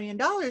this $1 million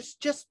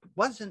just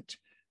wasn't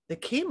the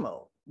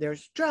chemo.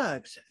 There's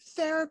drugs,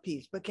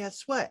 therapies. But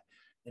guess what?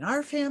 In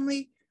our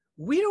family,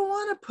 we don't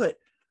want to put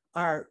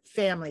our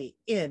family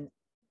in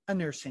a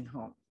nursing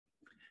home.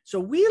 So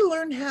we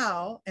learn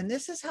how, and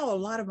this is how a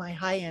lot of my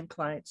high-end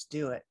clients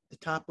do it. The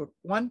top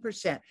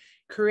 1%,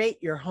 create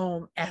your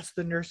home as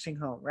the nursing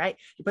home, right?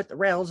 You put the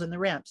rails and the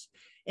ramps.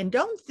 And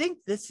don't think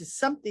this is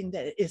something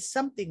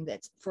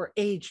that's for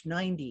age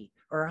 90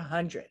 or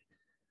 100.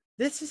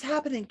 This is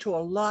happening to a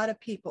lot of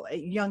people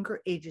at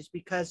younger ages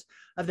because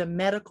of the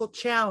medical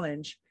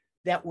challenge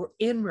that we're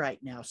in right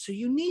now. So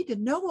you need to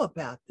know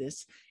about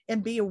this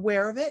and be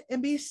aware of it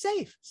and be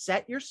safe.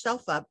 Set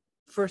yourself up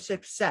for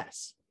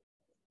success.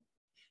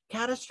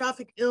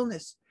 Catastrophic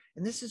illness,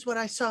 and this is what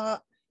I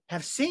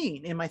have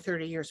seen in my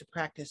 30 years of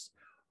practice,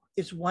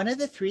 is one of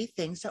the 3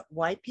 things that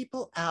wipe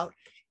people out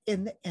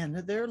in the end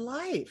of their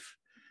life.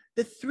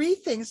 The 3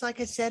 things, like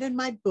I said in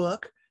my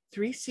book,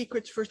 3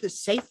 Secrets for the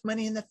Safe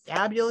Money in the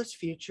Fabulous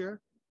Future.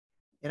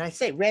 And I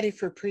say, ready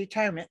for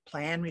pre-retirement,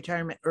 plan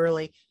retirement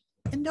early.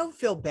 And don't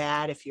feel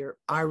bad if you're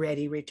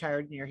already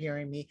retired and you're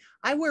hearing me.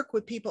 I work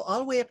with people all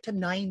the way up to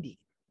 90,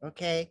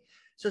 okay?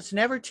 So it's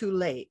never too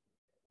late.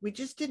 We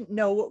just didn't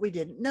know what we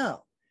didn't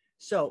know.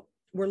 So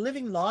we're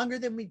living longer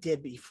than we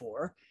did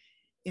before.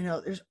 You know,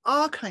 there's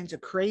all kinds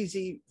of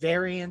crazy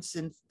variants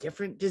and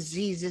different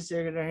diseases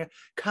that are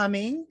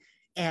coming.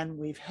 And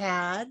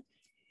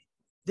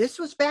this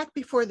was back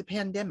before the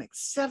pandemic.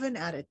 7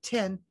 out of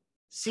 10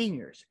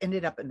 seniors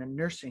ended up in a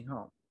nursing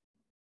home.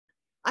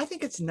 I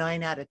think it's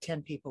 9 out of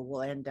 10 people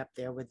will end up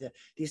there with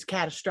these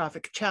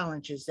catastrophic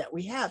challenges that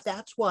we have.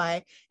 That's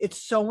why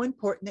it's so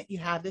important that you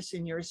have this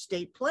in your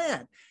estate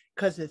plan,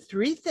 because the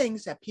 3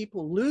 things that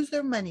people lose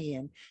their money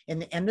in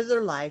the end of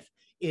their life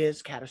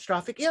is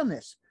catastrophic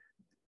illness,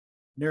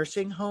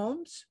 nursing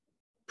homes,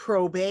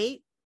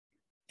 probate,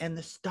 and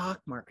the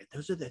stock market.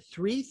 Those are the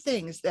 3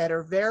 things that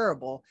are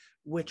variable,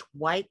 which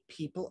wipe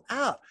people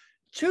out.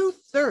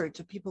 2/3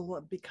 of people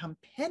will become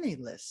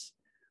penniless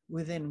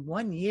within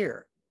 1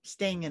 year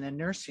staying in a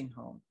nursing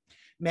home.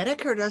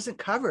 Medicare doesn't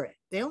cover it.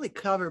 They only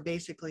cover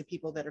basically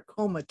people that are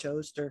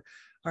comatose or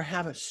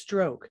have a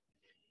stroke.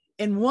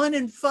 And 1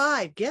 in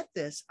 5, get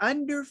this,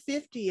 under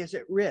 50 is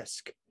at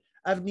risk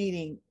of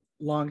needing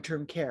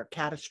long-term care,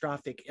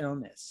 catastrophic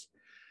illness.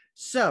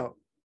 So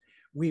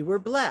we were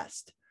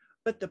blessed.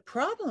 But the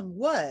problem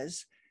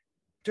was,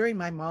 during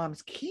my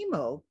mom's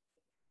chemo,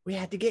 we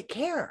had to get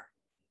care.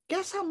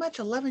 Guess how much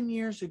 11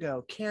 years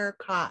ago care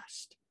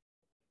cost?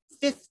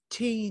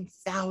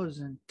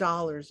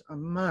 $15,000 a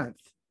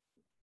month.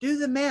 Do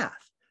the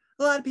math.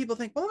 A lot of people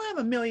think, well, I have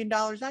 $1 million.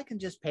 I can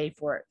just pay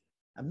for it.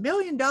 $1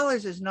 million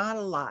is not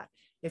a lot.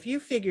 If you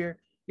figure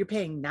you're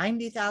paying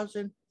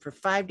 $90,000 for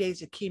 5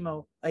 days of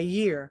chemo a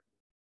year,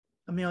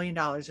 $1 million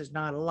is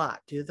not a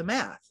lot. Do the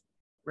math,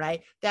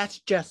 right?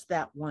 That's just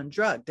that one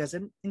drug.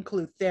 Doesn't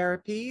include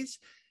therapies,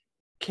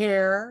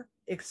 care,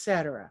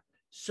 etc.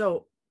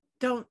 So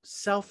don't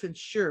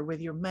self-insure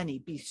with your money.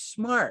 Be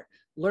smart.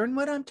 Learn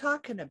what I'm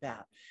talking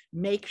about.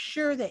 Make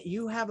sure that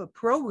you have a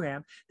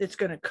program that's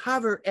going to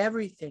cover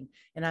everything.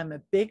 And I'm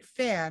a big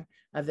fan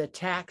of the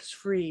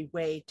tax-free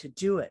way to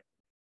do it.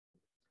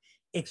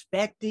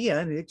 Expect the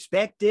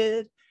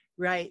unexpected,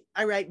 right?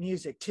 I write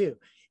music too.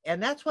 And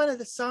that's one of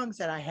the songs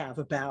that I have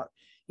about,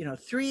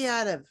 3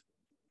 out of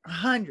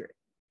 100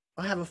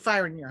 will have a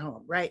fire in your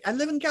home, right? I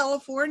live in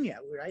California,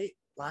 right?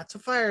 Lots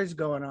of fires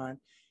going on.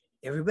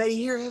 Everybody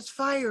here has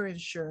fire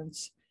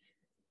insurance.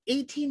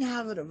 18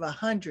 out of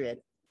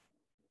 100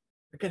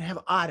 are going to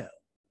have auto.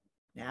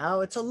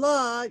 Now it's a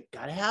law, you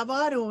got to have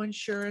auto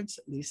insurance,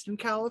 at least in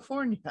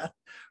California,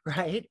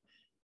 right?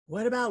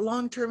 What about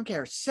long-term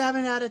care?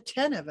 7 out of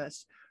 10 of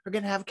us are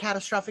going to have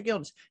catastrophic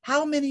illness.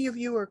 How many of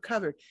you are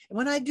covered? And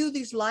when I do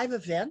these live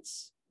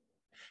events,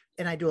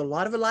 and I do a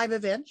lot of live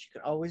events, you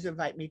can always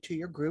invite me to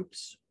your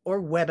groups or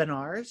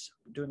webinars.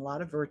 I'm doing a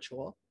lot of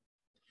virtual.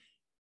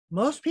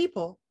 Most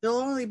people, there'll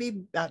only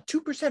be about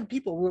 2% of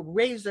people will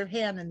raise their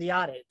hand in the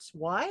audience.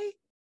 Why?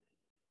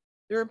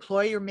 Their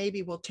employer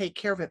maybe will take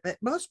care of it, but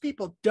most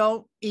people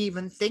don't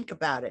even think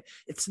about it.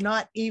 It's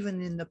not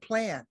even in the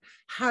plan.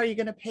 How are you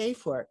going to pay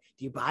for it?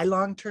 Do you buy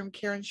long-term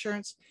care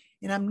insurance?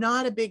 And I'm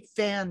not a big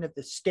fan of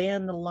the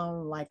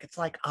standalone, like it's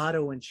like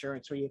auto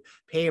insurance where you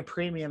pay a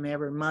premium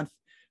every month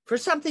for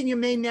something you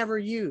may never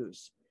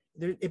use.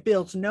 It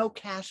builds no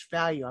cash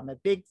value. I'm a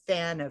big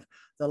fan of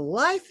the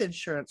life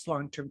insurance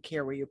long-term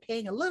care where you're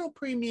paying a little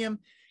premium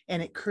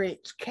and it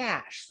creates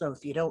cash. So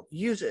if you don't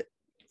use it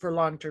for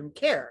long-term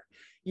care,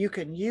 you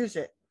can use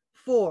it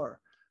for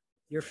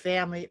your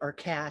family or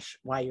cash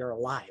while you're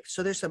alive.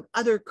 So there's some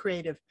other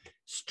creative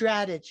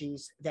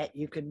strategies that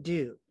you can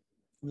do.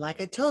 Like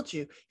I told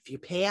you, if you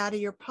pay out of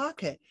your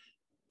pocket,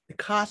 the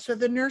cost of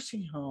the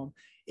nursing home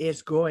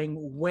is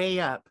going way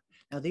up.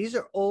 Now, these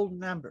are old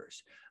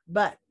numbers,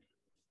 but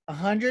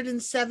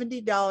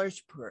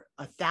 $170 per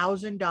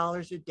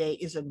 $1,000 a day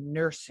is a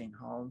nursing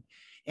home,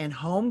 and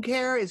home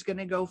care is going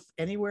to go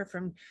anywhere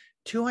from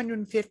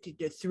 $250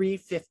 to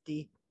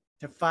 $350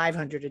 to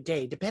 $500 a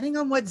day, depending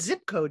on what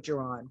zip code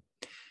you're on.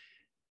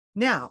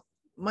 Now,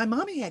 my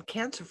mommy had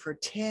cancer for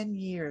 10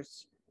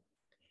 years,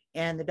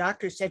 and the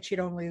doctor said she'd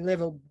only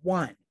live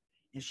one.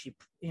 And she,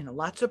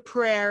 lots of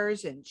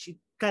prayers, and she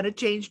kind of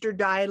changed her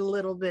diet a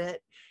little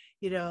bit,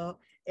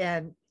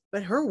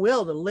 but her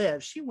will to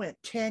live, she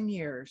went 10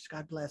 years,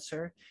 God bless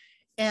her.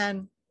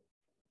 And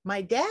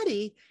my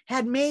daddy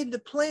had made the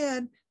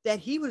plan that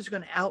he was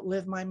going to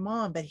outlive my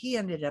mom, but he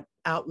ended up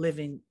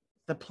outliving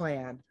the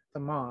plan, the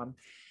mom.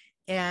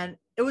 And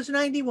it was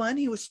 91.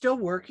 He was still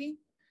working,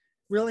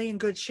 really in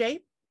good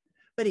shape,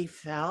 but he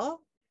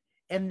fell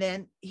and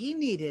then he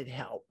needed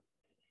help.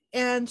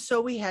 And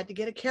so we had to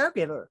get a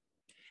caregiver.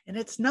 And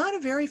it's not a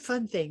very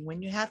fun thing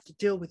when you have to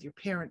deal with your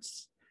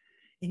parents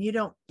and you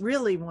don't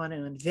really want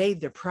to invade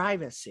their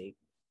privacy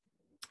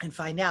and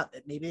find out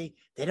that maybe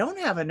they don't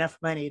have enough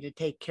money to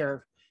take care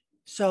of.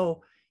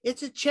 So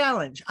it's a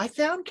challenge. I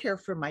found care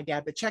for my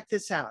dad, but check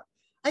this out.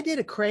 I did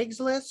a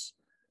Craigslist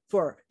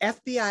for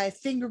FBI,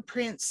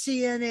 fingerprint,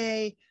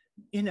 CNA,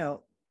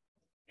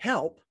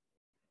 help.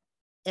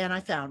 And I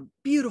found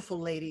beautiful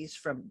ladies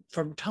from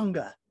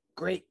Tonga,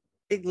 great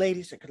big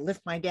ladies that could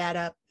lift my dad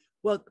up.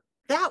 Well,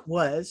 that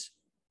was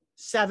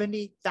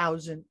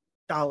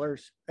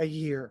 $70,000 a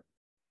year.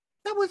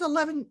 That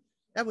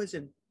was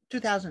in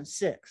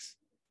 2006.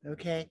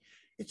 Okay.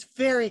 It's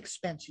very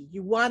expensive.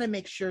 You want to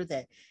make sure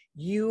that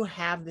you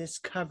have this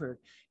covered.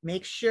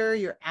 Make sure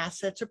your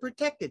assets are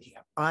protected. You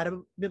have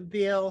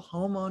automobile,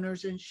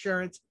 homeowners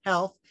insurance,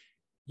 health.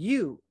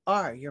 You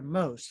are your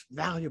most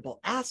valuable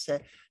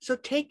asset. So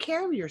take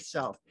care of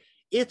yourself.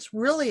 It's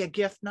really a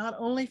gift, not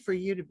only for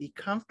you to be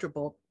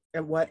comfortable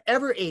at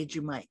whatever age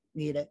you might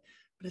need it,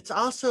 but it's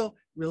also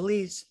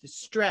release the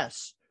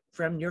stress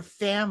from your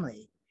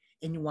family.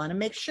 And you want to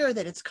make sure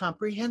that it's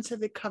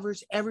comprehensive. It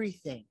covers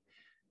everything.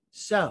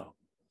 So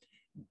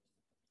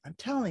I'm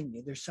telling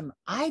you, there's some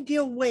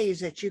ideal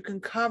ways that you can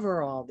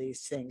cover all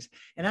these things.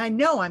 And I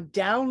know I'm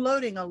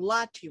downloading a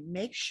lot to you.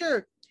 Make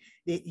sure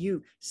that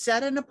you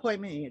set an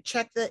appointment and you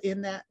check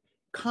in that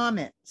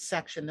comment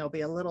section. There'll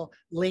be a little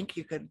link.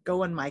 You could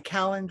go in my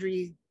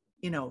Calendly,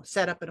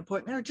 set up an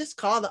appointment, or just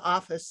call the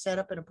office, set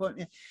up an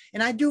appointment.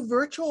 And I do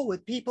virtual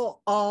with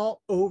people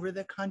all over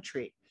the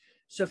country.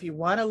 So if you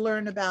want to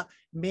learn about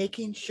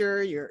making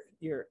sure your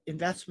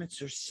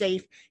investments are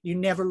safe, you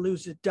never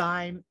lose a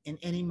dime in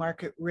any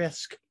market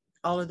risk,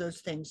 all of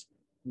those things,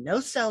 no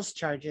sales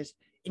charges.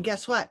 And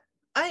guess what?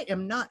 I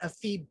am not a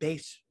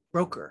fee-based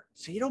broker,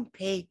 so you don't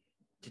pay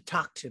to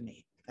talk to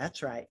me.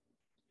 That's right.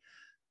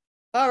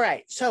 All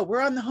right, so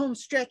we're on the home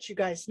stretch, you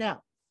guys.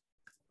 Now,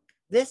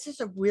 this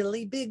is a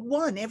really big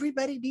one.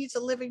 Everybody needs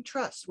a living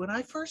trust. When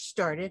I first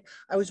started,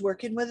 I was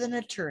working with an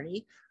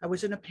attorney. I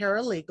was in a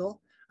paralegal.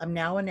 I'm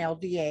now an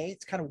LDA.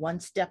 It's kind of one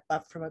step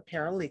up from a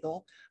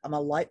paralegal. I'm a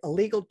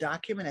legal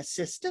document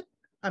assistant.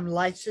 I'm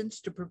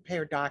licensed to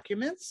prepare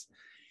documents.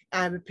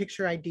 I have a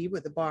picture ID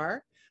with a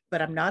bar,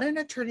 but I'm not an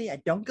attorney. I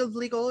don't give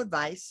legal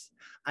advice.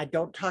 I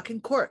don't talk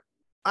in court.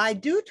 I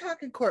do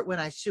talk in court when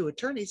I sue.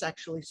 Attorneys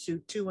actually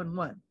sue 2 and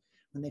 1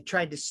 when they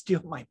tried to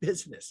steal my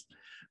business.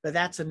 But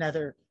that's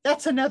another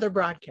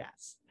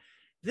broadcast.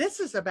 This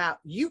is about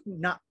you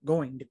not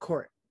going to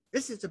court.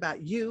 This is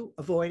about you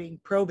avoiding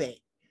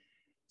probate.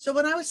 So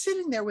when I was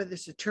sitting there with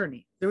this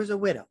attorney, there was a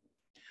widow,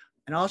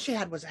 and all she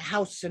had was a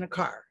house and a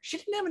car. She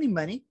didn't have any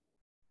money.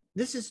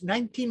 This is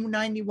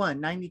 1991,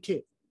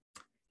 92.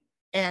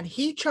 And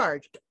he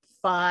charged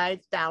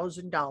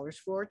 $5,000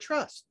 for a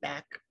trust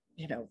back,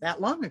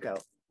 that long ago,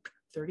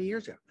 30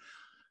 years ago.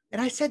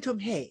 And I said to him,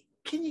 hey,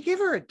 can you give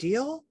her a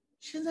deal?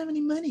 She doesn't have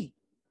any money.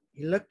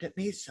 He looked at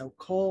me so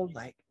cold,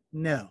 like,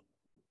 no.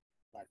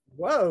 Like,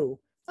 whoa,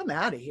 I'm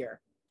out of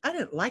here. I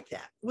didn't like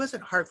that. It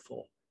wasn't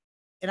heartful.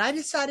 And I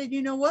decided,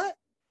 you know what?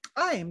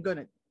 I am going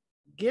to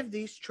give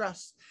these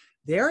trusts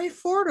very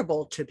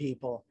affordable to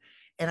people.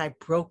 And I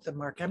broke the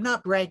market. I'm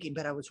not bragging,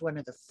 but I was one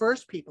of the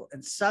first people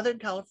in Southern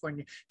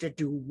California to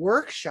do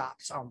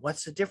workshops on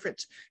what's the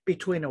difference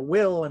between a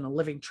will and a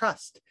living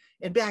trust.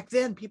 And back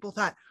then, people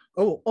thought,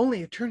 oh,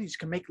 only attorneys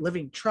can make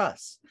living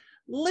trusts.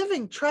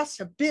 Living trusts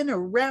have been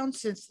around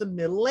since the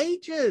Middle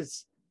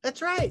Ages.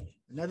 That's right.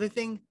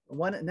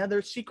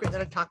 Another secret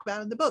that I talk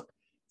about in the book.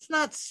 It's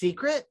not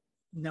secret.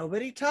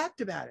 Nobody talked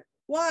about it.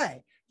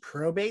 Why?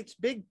 Probate's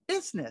big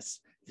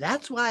business.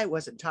 That's why it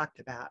wasn't talked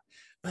about.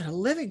 But a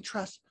living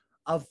trust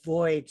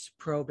avoids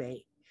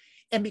probate.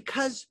 And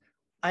because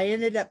I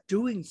ended up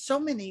doing so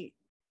many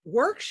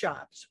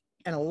workshops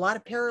and a lot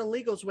of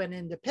paralegals went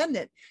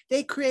independent,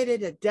 they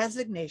created a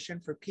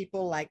designation for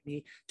people like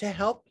me to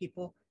help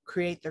people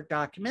create their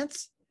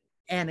documents.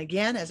 And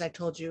again, as I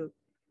told you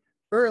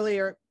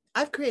earlier,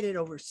 I've created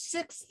over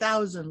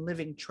 6,000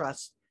 living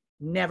trusts.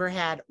 Never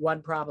had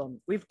one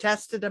problem. We've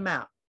tested them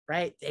out,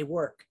 right? They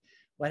work.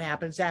 What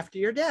happens after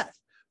your death?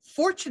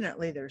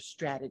 Fortunately, there's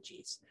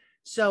strategies.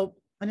 So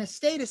an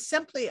estate is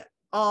simply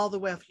all the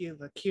wealth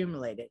you've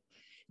accumulated.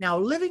 Now, a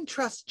living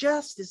trust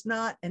just is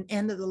not an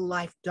end of the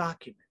life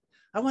document.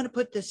 I want to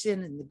put this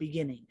in the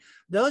beginning.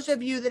 Those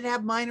of you that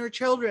have minor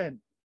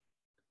children,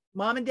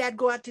 mom and dad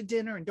go out to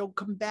dinner and don't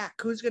come back.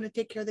 Who's going to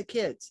take care of the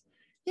kids?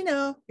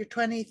 You're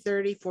 20,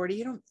 30, 40.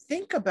 You don't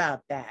think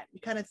about that. You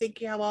kind of think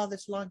you have all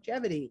this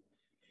longevity.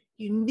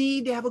 You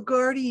need to have a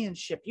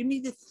guardianship. You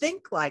need to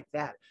think like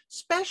that,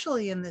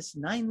 especially in this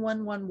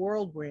 911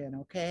 world we're in,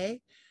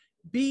 okay?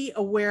 Be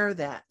aware of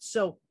that.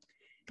 So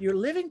your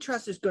living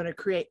trust is going to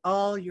create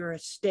all your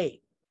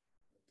estate.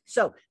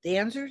 So the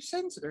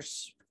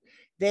ancestors,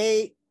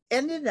 they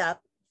ended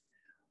up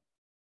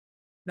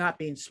not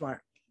being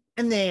smart.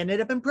 And they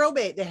ended up in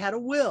probate. They had a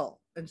will.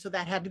 And so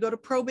that had to go to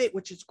probate,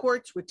 which is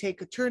courts, would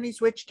take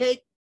attorneys, which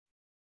take,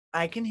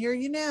 I can hear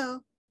you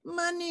now,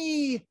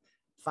 money,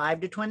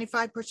 5 to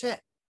 25%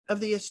 of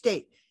the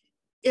estate.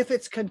 If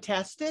it's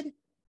contested,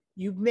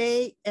 you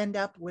may end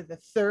up with a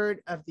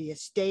third of the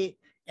estate.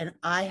 And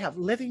I have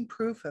living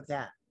proof of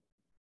that.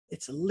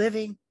 It's a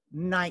living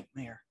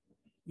nightmare.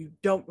 You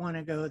don't want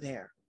to go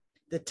there.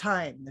 The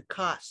time, the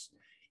cost,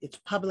 it's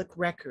public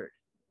record.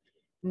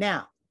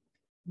 Now,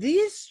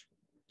 these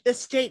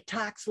estate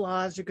tax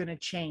laws are going to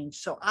change.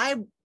 So I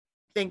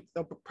think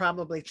they'll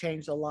probably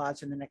change the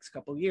laws in the next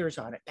couple of years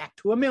on it, back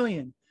to $1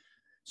 million.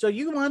 So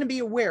you want to be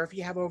aware, if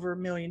you have over $1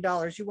 million,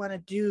 you want to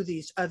do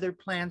these other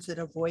plans that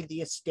avoid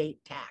the estate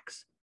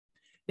tax.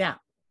 Now,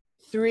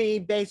 3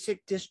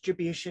 basic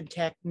distribution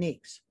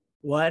techniques.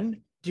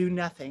 1, do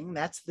nothing.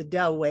 That's the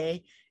Dell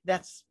way.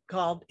 That's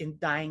called in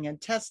dying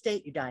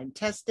intestate. You die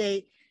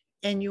intestate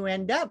and you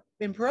end up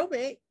in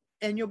probate,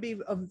 and you'll be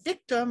a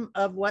victim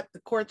of what the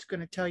court's going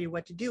to tell you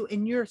what to do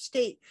in your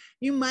estate.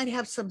 You might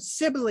have some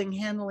sibling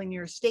handling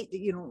your estate that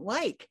you don't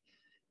like,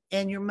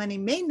 and your money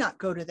may not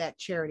go to that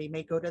charity,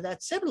 may go to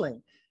that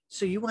sibling.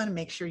 So you want to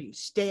make sure you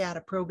stay out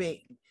of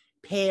probate and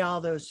pay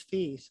all those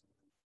fees.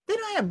 Then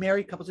I have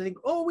married couples that think,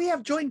 oh, we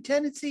have joint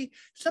tenancy.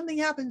 If something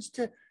happens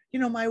to,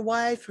 my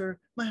wife or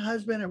my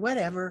husband or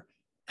whatever,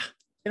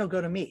 it'll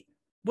go to me.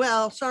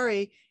 Well,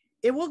 sorry,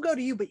 it will go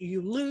to you, but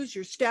you lose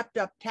your stepped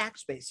up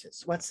tax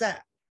basis. What's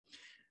that?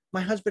 My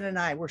husband and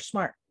I, we're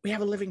smart. We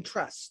have a living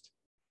trust.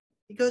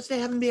 He goes to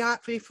heaven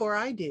before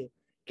I do.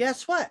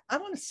 Guess what? I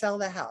want to sell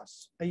the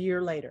house a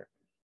year later.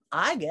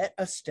 I get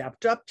a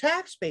stepped up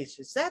tax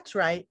basis. That's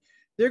right.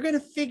 They're going to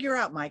figure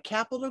out my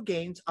capital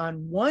gains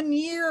on 1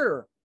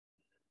 year,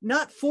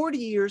 not 40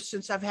 years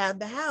since I've had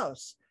the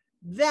house.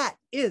 That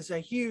is a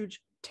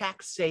huge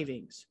tax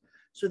savings.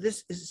 So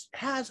this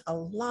has a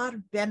lot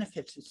of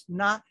benefits. It's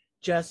not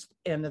just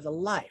end of the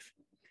life.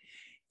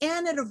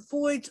 And it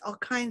avoids all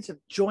kinds of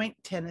joint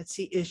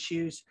tenancy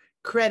issues,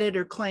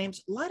 creditor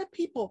claims. A lot of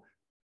people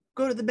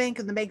go to the bank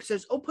and the bank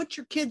says, oh, put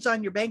your kids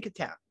on your bank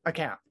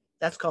account.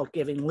 That's called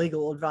giving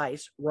legal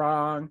advice.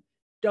 Wrong.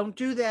 Don't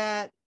do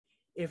that.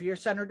 If your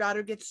son or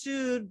daughter gets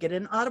sued, get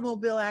in an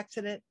automobile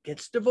accident,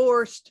 gets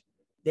divorced,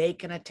 they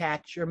can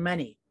attach your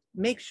money.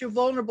 Makes you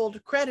vulnerable to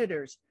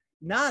creditors.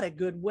 Not a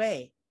good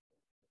way.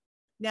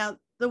 Now,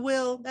 the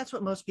will, that's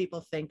what most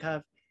people think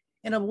of.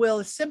 And a will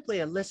is simply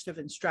a list of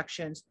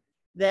instructions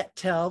that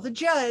tell the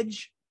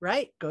judge,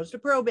 right, goes to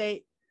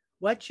probate,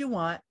 what you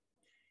want.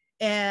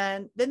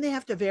 And then they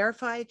have to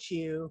verify it's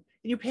you.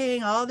 And you're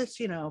paying all this,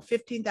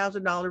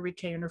 $15,000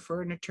 retainer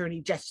for an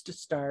attorney just to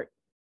start.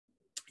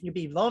 You'll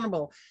be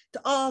vulnerable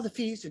to all the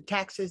fees and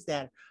taxes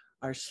that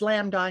are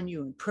slammed on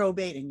you in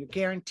probate, and you're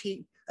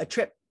guaranteed a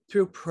trip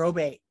through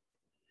probate.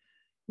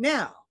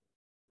 Now,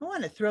 I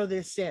want to throw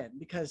this in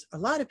because a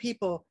lot of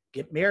people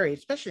get married,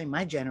 especially in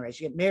my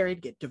generation, get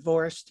married, get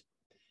divorced.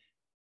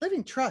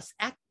 Living trust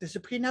act as a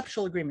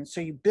prenuptial agreement.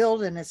 So you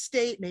build an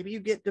estate, maybe you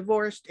get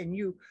divorced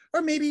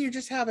or maybe you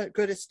just have a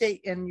good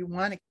estate and you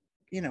want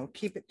to,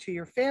 keep it to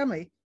your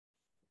family.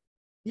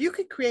 You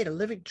could create a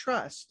living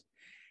trust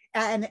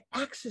and it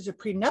acts as a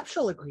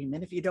prenuptial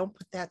agreement if you don't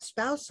put that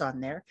spouse on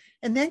there,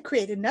 and then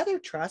create another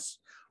trust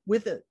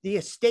with the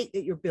estate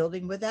that you're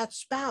building with that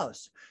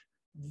spouse.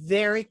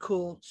 Very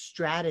cool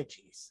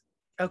strategies.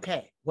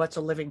 Okay, what's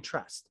a living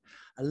trust?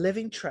 A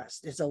living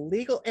trust is a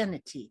legal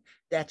entity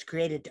that's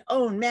created to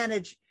own,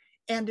 manage,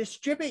 and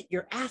distribute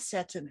your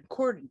assets in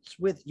accordance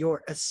with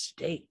your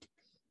estate.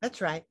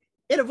 That's right.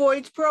 It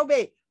avoids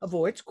probate,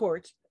 avoids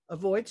courts,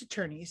 avoids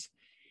attorneys,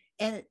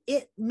 and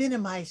it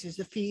minimizes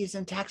the fees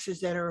and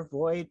taxes that are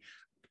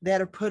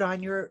put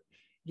on your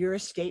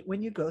estate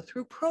when you go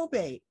through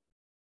probate.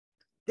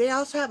 They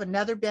also have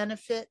another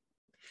benefit.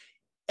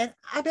 And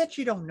I bet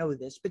you don't know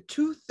this, but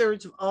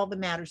 2/3 of all the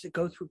matters that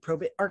go through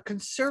probate are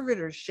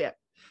conservatorship.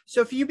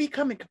 So if you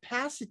become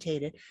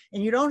incapacitated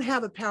and you don't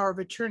have a power of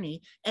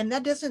attorney, and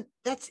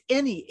that's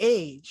any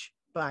age,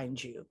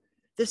 mind you,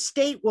 the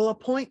state will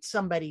appoint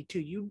somebody to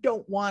you. You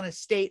don't want a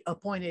state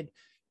appointed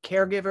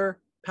caregiver,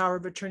 power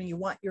of attorney. You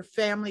want your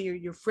family or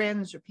your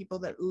friends or people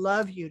that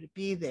love you to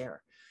be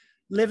there.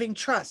 Living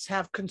trusts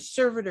have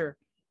conservator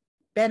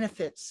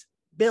benefits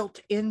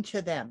built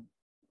into them.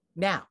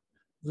 Now,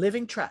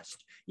 living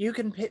trust, you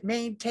can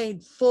maintain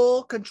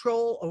full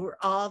control over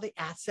all the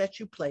assets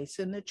you place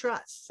in the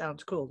trust.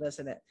 Sounds cool,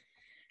 doesn't it?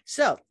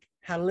 So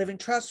how do living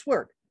trusts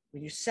work?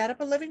 When you set up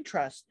a living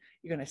trust,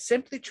 you're going to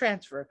simply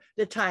transfer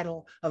the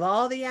title of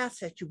all the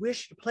assets you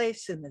wish to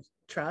place in the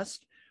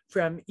trust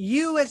from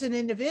you as an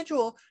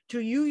individual to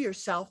you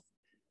yourself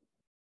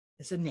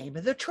as the name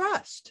of the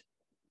trust.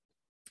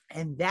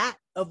 And that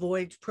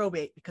avoids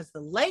probate because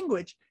the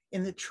language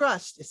And the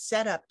trust is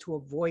set up to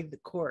avoid the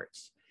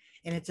courts.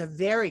 And it's a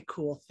very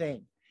cool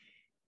thing.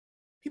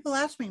 People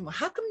ask me, well,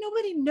 how come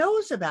nobody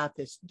knows about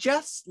this?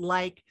 Just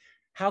like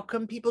how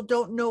come people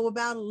don't know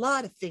about a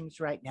lot of things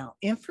right now?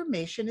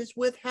 Information is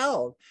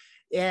withheld,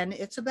 and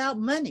it's about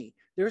money.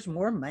 There's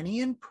more money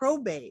in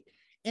probate.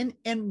 And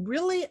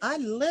really, I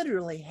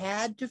literally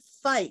had to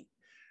fight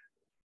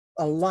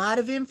a lot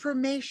of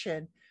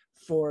information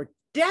for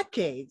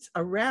decades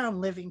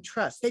around living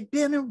trusts. They've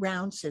been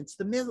around since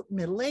the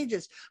Middle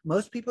Ages.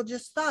 Most people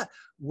just thought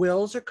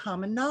wills are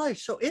common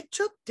knowledge. So it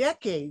took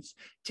decades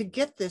to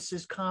get this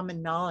as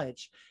common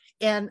knowledge.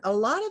 And a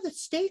lot of the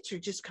states are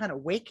just kind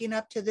of waking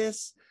up to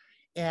this,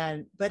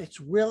 but it's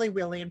really,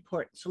 really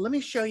important. So let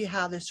me show you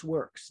how this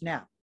works.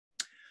 Now,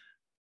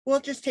 we'll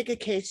just take a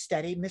case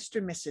study. Mr.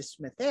 and Mrs.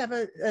 Smith, they have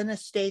an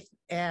estate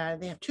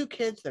and they have 2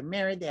 kids. They're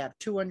married. They have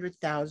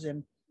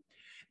 $200,000.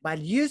 By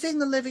using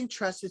the living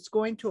trust, it's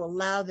going to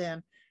allow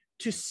them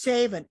to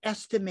save an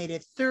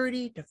estimated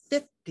 $30,000 to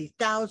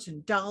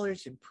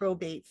 $50,000 in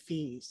probate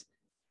fees.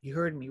 You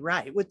heard me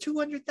right, with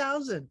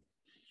 $200,000.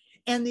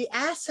 And the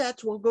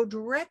assets will go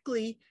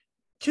directly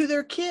to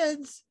their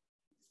kids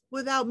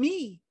without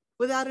me,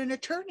 without an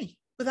attorney,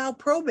 without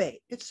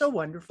probate. It's so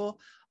wonderful.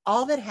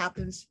 All that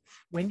happens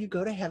when you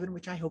go to heaven,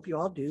 which I hope you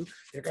all do,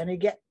 you're going to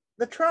get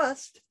the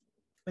trust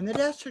and the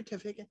death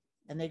certificate,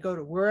 and they go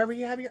to wherever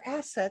you have your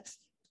assets,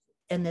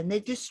 and then they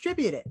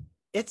distribute it.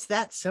 It's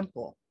that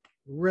simple.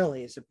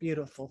 Really is a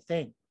beautiful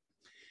thing.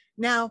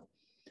 Now,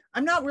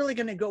 I'm not really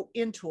going to go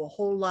into a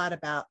whole lot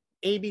about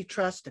AB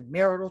trust and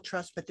marital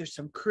trust, but there's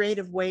some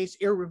creative ways,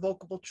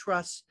 irrevocable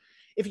trusts.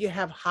 If you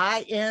have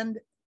high-end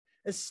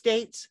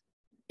estates,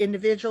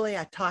 individually,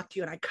 I talk to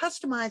you and I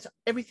customize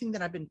everything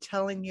that I've been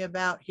telling you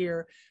about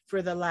here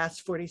for the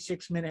last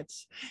 46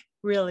 minutes.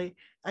 Really,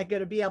 I got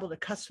to be able to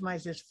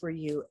customize this for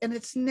you. And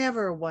it's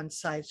never a one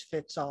size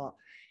fits all.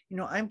 You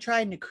know, I'm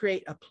trying to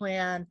create a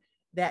plan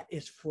that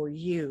is for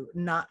you,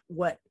 not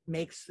what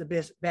makes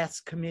the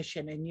best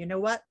commission. And you know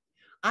what?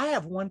 I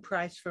have one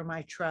price for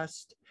my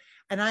trust,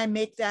 and I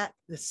make that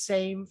the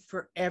same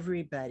for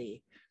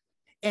everybody.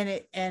 And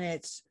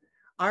it's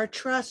our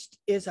trust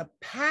is a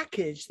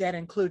package that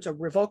includes a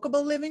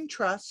revocable living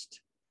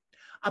trust,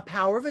 a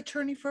power of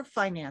attorney for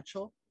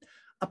financial,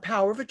 a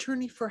power of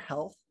attorney for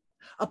health,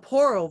 a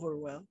pour-over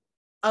will,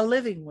 a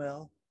living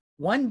will,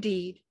 one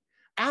deed,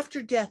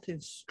 after death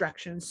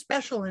instructions,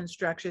 special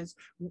instructions.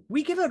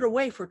 We give it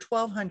away for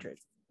 $1,200.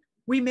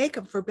 We make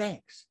them for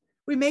banks.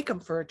 We make them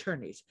for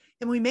attorneys,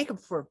 and we make them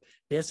for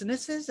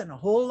businesses and a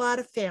whole lot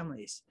of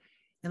families.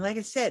 And like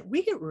I said,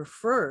 we get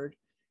referred,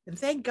 and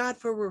thank God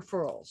for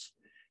referrals,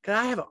 because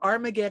I have an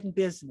Armageddon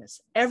business.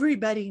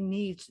 Everybody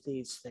needs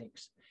these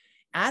things.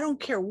 I don't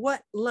care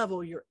what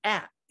level you're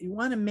at. You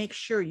want to make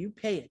sure you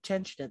pay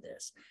attention to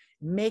this.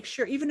 Make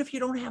sure, even if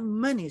you don't have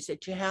monies,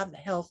 that you have the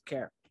health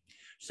care.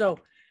 So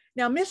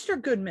now, Mr.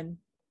 Goodman,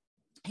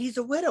 he's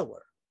a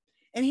widower,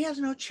 and he has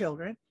no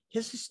children.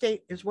 His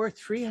estate is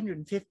worth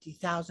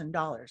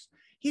 $350,000.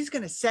 He's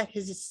going to set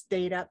his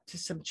estate up to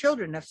some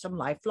children of some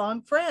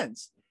lifelong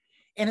friends.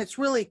 And it's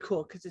really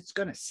cool because it's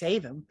going to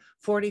save him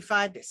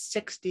 $45,000 to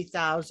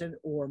 $60,000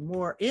 or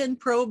more in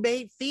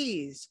probate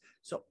fees.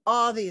 So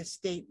all the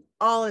estate,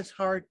 all his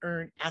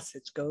hard-earned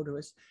assets go to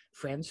his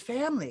friend's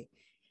family.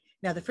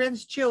 Now, the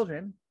friend's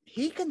children,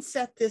 he can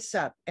set this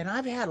up. And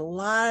I've had a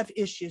lot of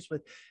issues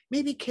with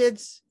maybe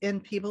kids in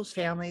people's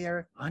family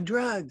are on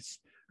drugs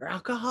or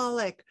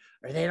alcoholic,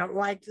 or they don't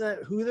like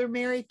who they're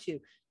married to.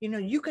 You know,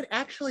 you could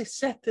actually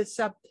set this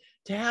up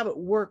to have it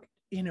work,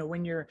 you know,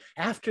 when you're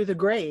after the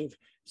grave.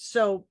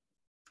 So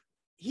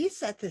he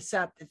set this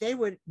up that they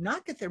would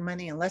not get their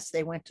money unless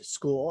they went to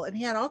school. And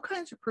he had all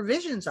kinds of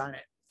provisions on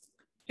it.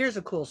 Here's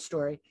a cool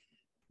story.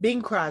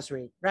 Bing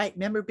Crosby, right?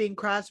 Remember Bing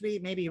Crosby?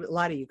 Maybe a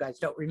lot of you guys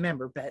don't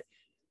remember, but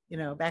you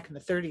know, back in the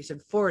 30s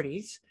and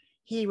 40s,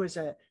 he was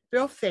a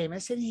real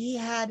famous, and he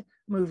had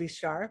movie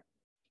star,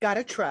 got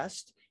a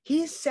trust.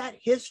 He set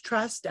his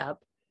trust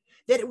up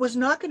that it was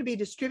not going to be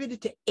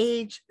distributed to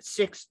age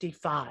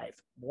 65.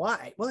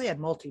 Why? Well, he had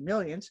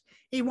multi-millions.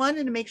 He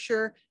wanted to make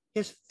sure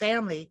his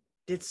family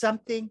did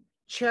something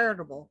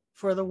charitable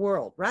for the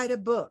world. Write a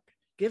book,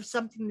 give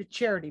something to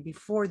charity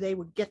before they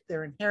would get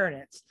their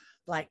inheritance,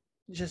 like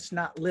just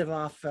not live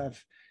off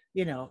of,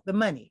 you know, the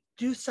money.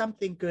 Do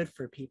something good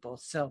for people.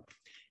 So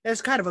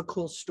it's kind of a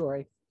cool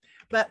story.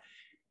 But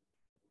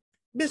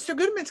Mr.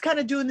 Goodman's kind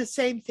of doing the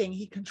same thing.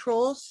 He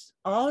controls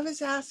all of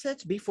his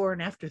assets before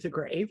and after the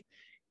grave,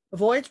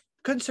 avoids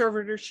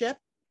conservatorship,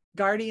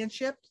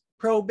 guardianship,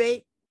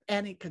 probate,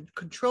 and he can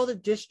control the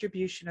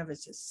distribution of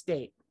his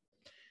estate.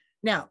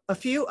 Now, a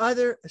few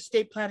other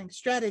estate planning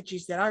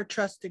strategies that our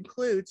trust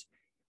includes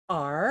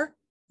are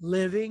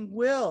living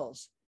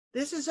wills.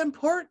 This is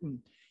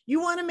important.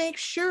 You want to make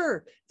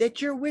sure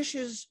that your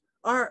wishes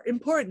are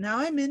important. Now,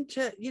 I'm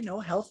into, you know,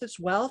 health is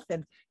wealth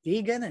and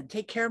vegan and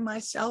take care of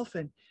myself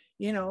and,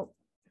 you know,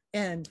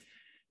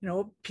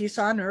 peace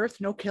on earth,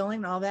 no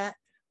killing, all that.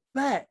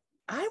 But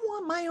I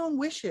want my own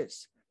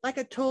wishes. Like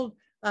I told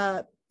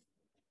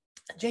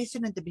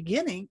Jason, at the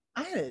beginning,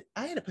 I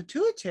had a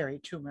pituitary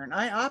tumor, and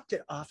I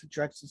opted off of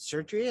drugs and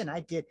surgery, and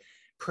I did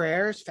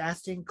prayers,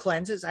 fasting,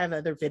 cleanses. I have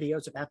other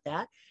videos about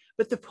that.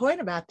 But the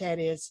point about that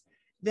is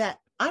that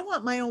I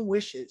want my own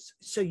wishes.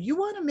 So you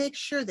want to make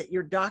sure that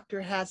your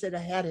doctor has it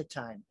ahead of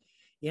time.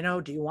 You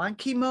know, do you want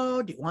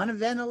chemo? Do you want a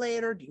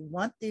ventilator? Do you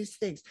want these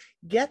things?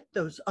 Get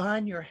those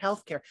on your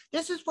healthcare.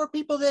 This is for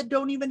people that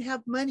don't even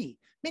have money.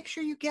 Make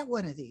sure you get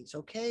one of these,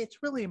 okay?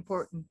 It's really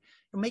important.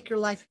 It'll make your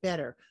life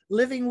better.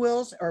 Living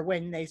wills, or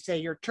when they say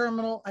you're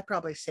terminal, I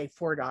probably say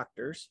 4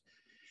 doctors.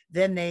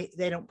 Then they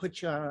don't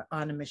put you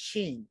on a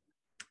machine.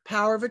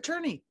 Power of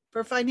attorney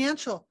for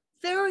financial,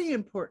 very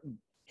important.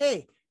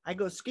 Hey, I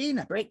go skiing,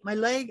 I break my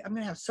leg, I'm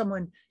going to have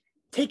someone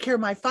take care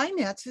of my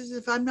finances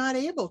if I'm not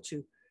able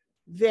to.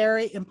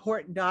 Very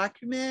important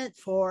document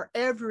for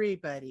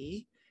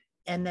everybody.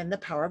 And then the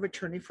power of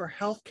attorney for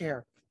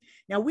healthcare.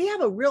 Now we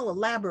have a real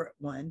elaborate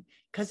one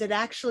because it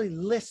actually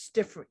lists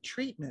different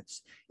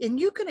treatments. And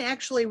you can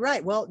actually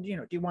write, well, you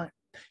know, do you want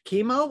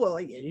chemo? Well,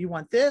 you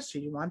want this or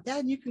you want that?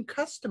 And you can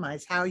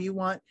customize how you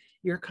want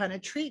your kind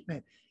of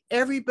treatment.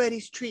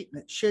 Everybody's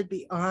treatment should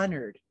be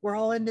honored. We're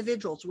all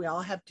individuals. We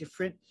all have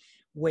different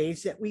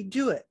ways that we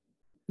do it.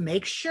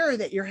 Make sure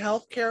that your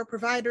healthcare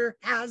provider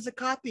has a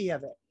copy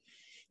of it.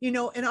 You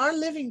know, and our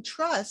living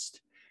trust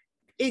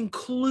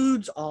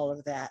includes all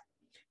of that.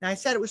 Now I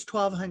said it was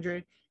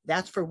 $1,200.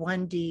 That's for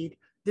one deed.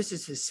 This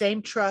is the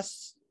same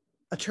trust.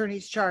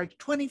 Attorneys charge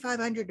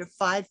 $2,500 to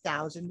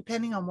 $5,000,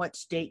 depending on what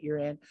state you're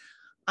in.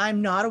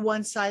 I'm not a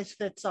one size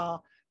fits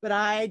all, but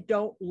I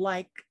don't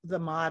like the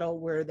model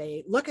where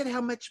they look at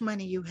how much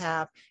money you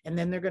have and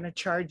then they're going to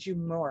charge you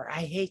more.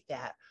 I hate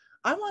that.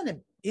 I want to,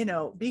 you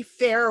know, be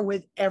fair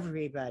with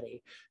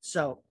everybody.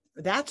 So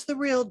that's the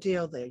real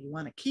deal there. You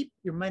want to keep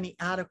your money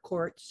out of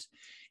courts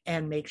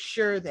and make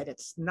sure that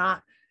it's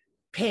not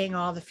paying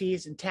all the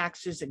fees and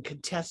taxes and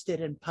contested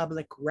in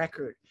public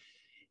record.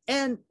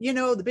 And, you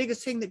know, the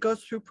biggest thing that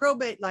goes through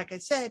probate, like I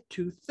said,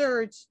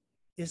 2/3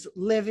 is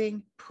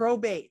living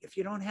probate. If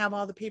you don't have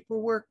all the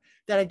paperwork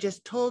that I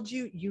just told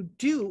you, you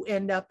do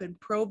end up in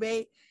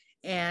probate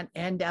and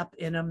end up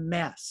in a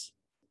mess.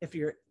 If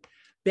your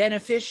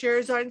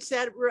beneficiaries aren't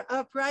set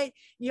up right,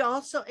 you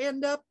also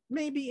end up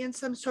maybe in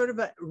some sort of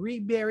a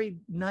reburied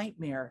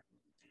nightmare.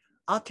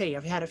 I'll tell you,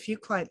 I've had a few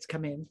clients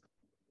come in,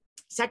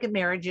 second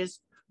marriages,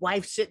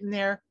 wife sitting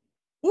there,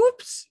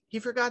 whoops, he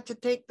forgot to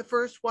take the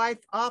first wife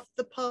off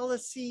the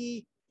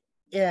policy.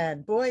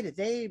 And boy, did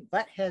they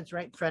butt heads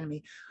right in front of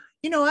me.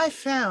 You know, I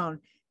found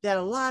that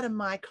a lot of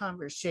my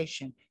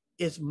conversation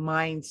is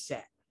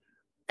mindset.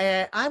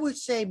 And I would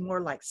say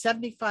more like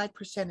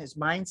 75% is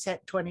mindset,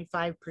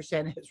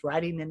 25% is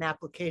writing an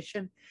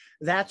application.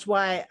 That's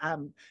why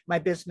my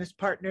business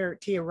partner,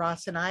 Tia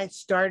Ross, and I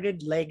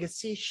started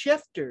Legacy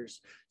Shifters.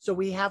 So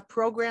we have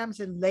programs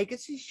in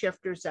Legacy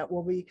Shifters that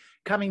we'll be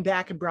coming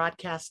back and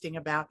broadcasting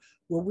about,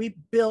 where we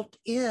built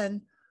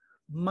in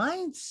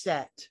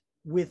mindset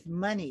with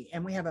money.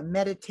 And we have a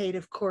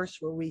meditative course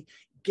where we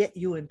get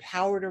you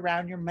empowered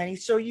around your money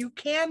so you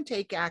can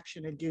take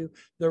action and do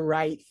the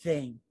right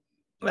thing.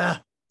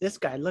 This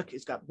guy, look,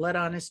 he's got blood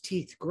on his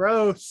teeth.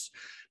 Gross.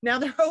 Now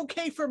they're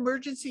okay for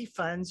emergency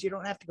funds. You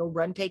don't have to go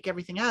run, take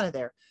everything out of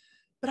there.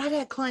 But I've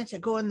had clients that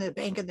go in the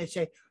bank and they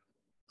say,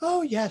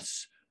 oh,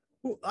 yes,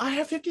 I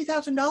have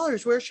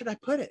 $50,000. Where should I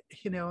put it?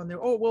 You know, and they're,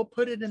 oh, we'll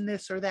put it in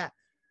this or that.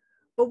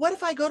 But what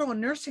if I go to a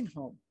nursing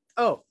home?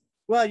 Oh,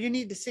 well, you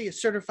need to see a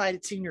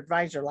certified senior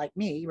advisor like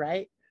me,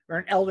 right? Or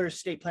an elder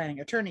estate planning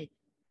attorney.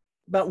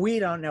 But we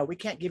don't know. We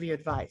can't give you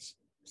advice.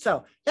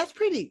 So that's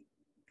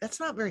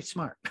not very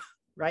smart.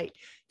 Right?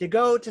 To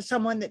go to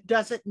someone that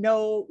doesn't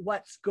know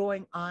what's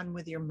going on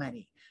with your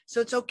money. So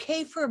it's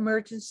okay for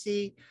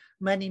emergency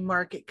money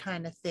market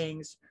kind of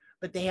things,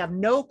 but they have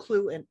no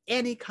clue in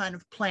any kind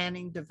of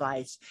planning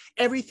device.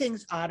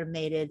 Everything's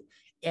automated,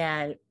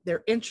 and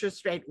their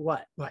interest rate,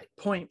 what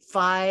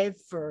 0.5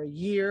 for a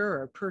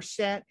year or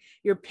percent.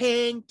 You're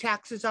paying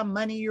taxes on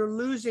money you're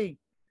losing.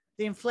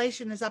 The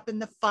inflation is up in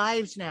the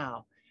 5s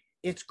now.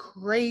 It's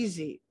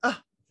crazy.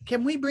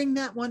 Can we bring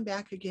that one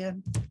back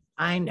again?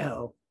 I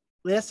know.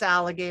 This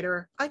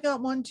alligator, I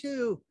got one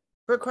too.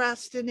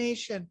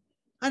 Procrastination.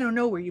 I don't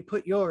know where you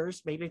put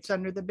yours. Maybe it's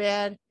under the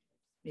bed.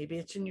 Maybe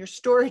it's in your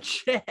storage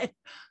shed.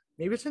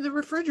 Maybe it's in the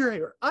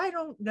refrigerator. I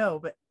don't know,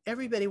 but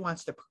everybody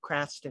wants to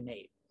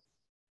procrastinate.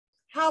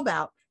 How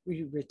about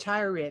we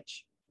retire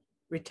rich,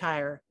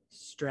 retire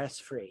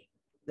stress-free?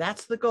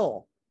 That's the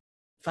goal.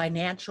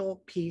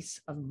 Financial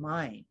peace of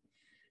mind.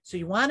 So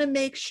you want to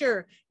make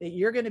sure that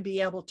you're going to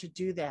be able to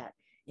do that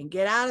and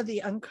get out of the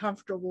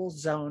uncomfortable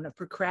zone of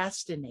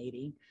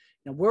procrastinating.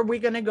 Now, where are we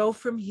going to go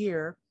from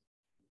here?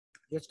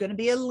 There's going to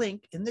be a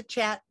link in the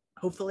chat.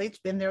 Hopefully it's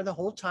been there the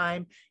whole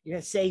time. You're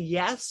going to say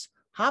yes,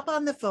 hop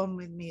on the phone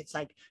with me. It's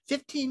like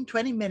 15,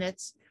 20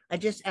 minutes. I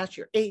just ask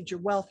your age, your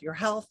wealth, your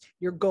health,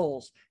 your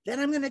goals. Then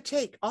I'm going to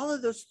take all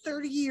of those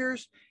 30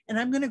 years and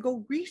I'm going to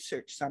go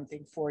research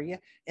something for you.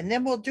 And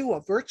then we'll do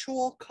a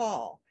virtual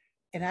call.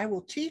 And I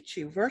will teach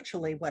you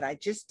virtually what I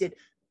just did,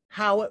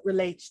 how it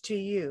relates to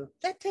you.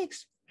 That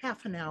takes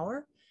half an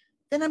hour.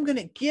 Then I'm going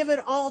to give it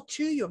all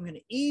to you. I'm going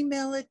to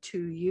email it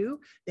to you.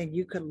 Then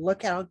you can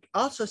look at, I'll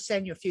also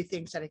send you a few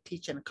things that I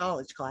teach in a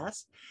college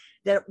class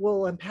that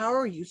will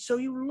empower you. So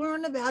you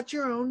learn about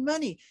your own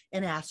money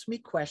and ask me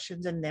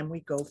questions. And then we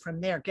go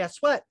from there. Guess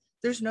what?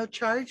 There's no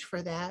charge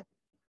for that.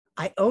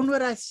 I own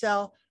what I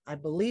sell. I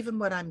believe in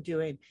what I'm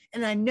doing.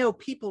 And I know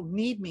people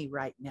need me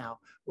right now.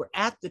 We're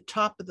at the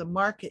top of the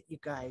market, you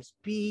guys.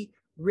 Be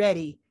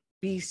ready,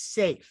 be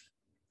safe.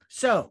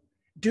 So,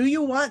 do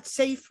you want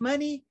safe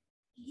money?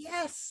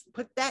 Yes,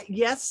 put that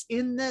yes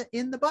in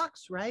the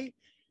box, right?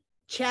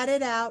 Chat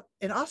it out.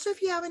 And also,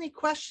 if you have any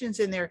questions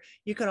in there,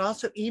 you can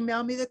also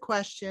email me the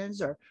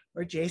questions, or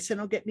Jason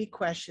will get me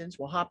questions.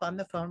 We'll hop on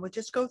the phone. We'll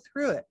just go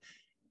through it.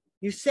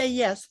 You say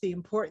yes. The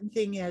important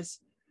thing is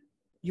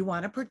you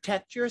want to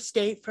protect your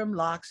estate from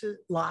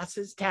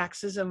losses,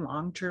 taxes, and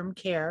long-term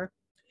care.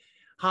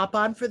 Hop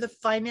on for the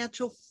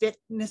financial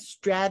fitness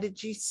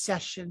strategy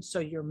session so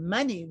your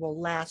money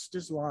will last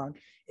as long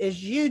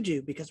as you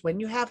do. Because when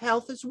you have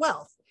health as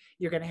wealth,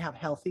 you're going to have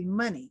healthy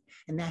money.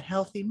 And that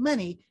healthy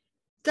money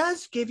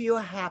does give you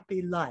a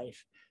happy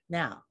life.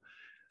 Now,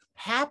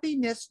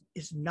 happiness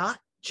is not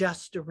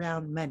just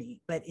around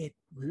money, but it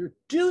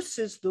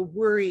reduces the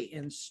worry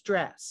and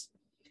stress.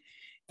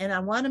 And I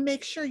want to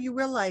make sure you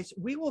realize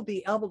we will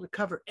be able to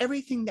cover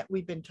everything that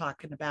we've been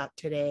talking about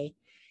today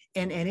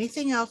and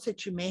anything else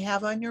that you may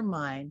have on your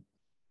mind.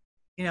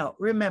 You know,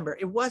 remember,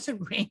 it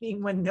wasn't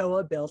raining when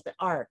Noah built the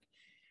ark.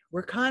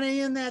 We're kind of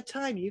in that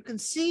time. You can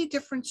see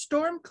different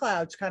storm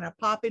clouds kind of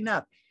popping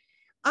up.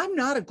 I'm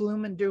not a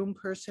gloom and doom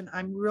person.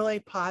 I'm really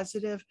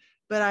positive,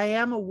 but I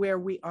am aware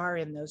we are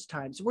in those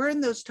times. We're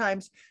in those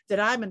times that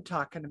I've been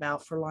talking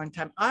about for a long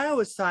time. I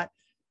always thought,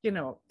 you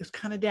know, it's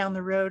kind of down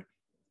the road.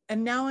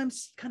 And now I'm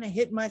kind of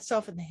hitting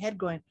myself in the head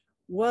going,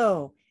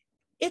 whoa,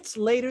 it's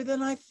later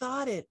than I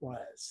thought it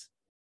was.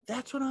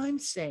 That's what I'm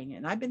saying.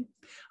 And I've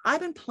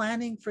been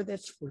planning for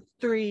this for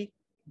 3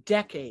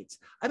 decades.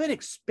 I've been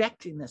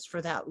expecting this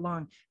for that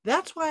long.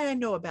 That's why I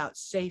know about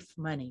safe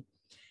money.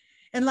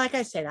 And like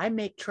I said, I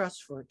make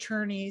trusts for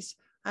attorneys.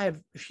 I have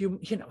a few,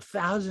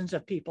 thousands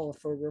of people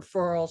for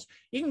referrals.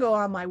 You can go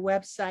on my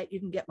website. You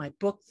can get my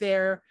book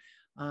there.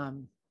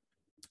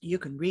 You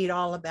can read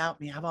all about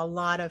me. I'm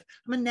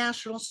a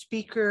national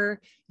speaker.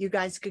 You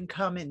guys can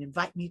come and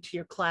invite me to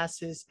your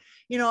classes.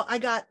 I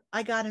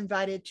got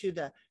invited to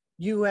the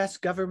U.S.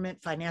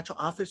 Government Financial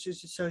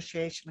Officers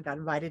Association. I got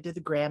invited to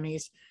the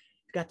Grammys,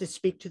 got to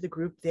speak to the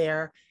group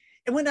there.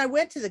 And when I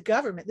went to the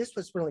government, this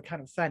was really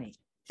kind of funny.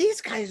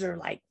 These guys are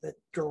like the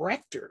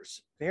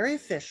directors, very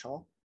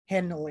official,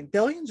 handling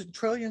billions and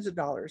trillions of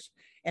dollars.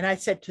 And I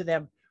said to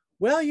them,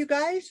 well, you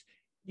guys,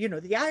 the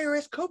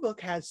IRS code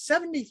book has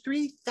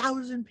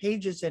 73,000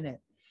 pages in it,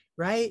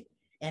 right?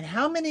 And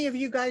how many of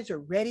you guys are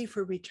ready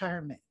for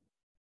retirement?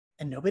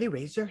 And nobody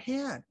raised their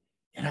hand.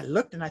 And I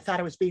looked and I thought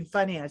I was being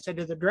funny. And I said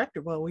to the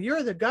director, well,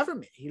 you're the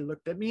government. He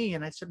looked at me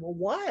and I said, well,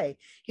 why?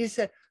 He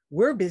said,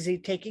 we're busy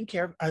taking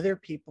care of other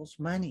people's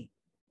money.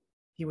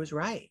 He was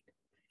right.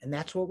 And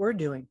that's what we're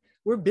doing.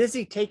 We're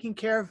busy taking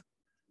care of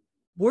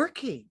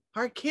working,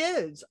 our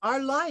kids,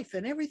 our life,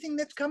 and everything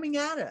that's coming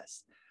at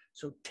us.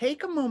 So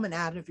take a moment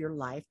out of your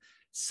life,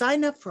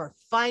 sign up for a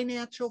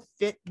financial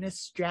fitness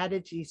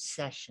strategy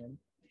session,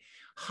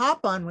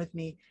 hop on with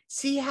me,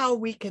 see how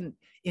we can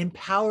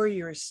empower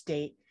your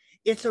estate.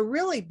 It's a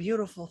really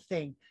beautiful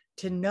thing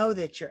to know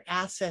that your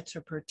assets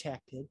are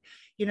protected.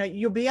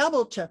 You'll be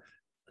able to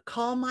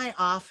call my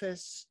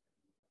office,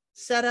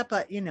 set up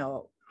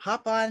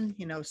hop on,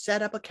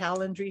 set up a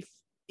Calendly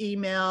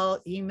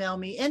email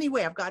me.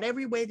 Anyway, I've got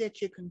every way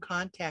that you can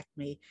contact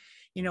me.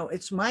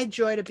 It's my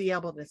joy to be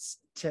able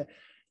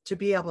to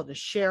be able to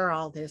share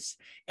all this.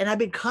 And I've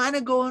been kind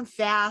of going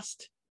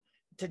fast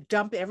to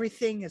dump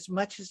everything as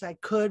much as I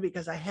could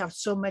because I have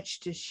so much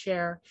to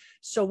share.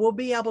 So we'll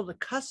be able to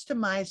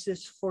customize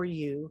this for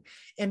you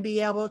and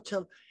be able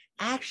to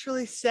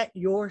actually set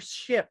your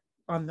ship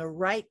on the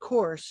right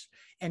course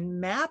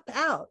and map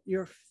out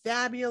your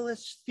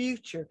fabulous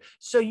future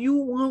so you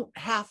won't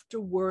have to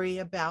worry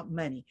about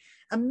money.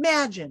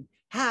 Imagine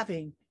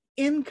having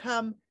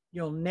income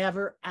you'll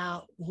never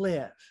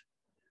outlive.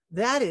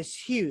 That is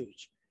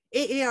huge.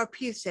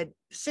 AARP said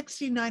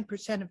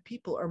 69% of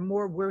people are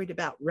more worried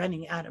about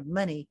running out of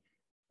money,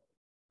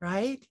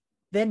 right,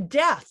 than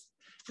death.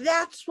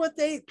 That's what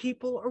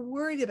people are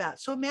worried about.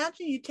 So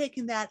imagine you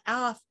taking that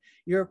off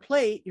your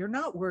plate. You're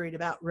not worried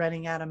about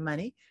running out of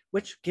money,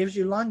 which gives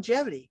you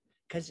longevity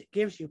because it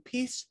gives you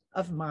peace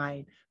of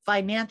mind,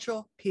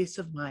 financial peace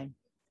of mind.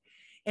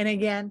 And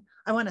again,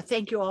 I want to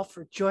thank you all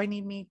for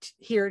joining me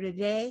here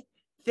today.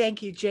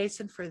 Thank you,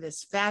 Jason, for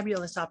this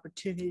fabulous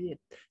opportunity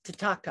to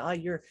talk to all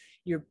your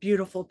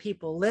beautiful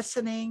people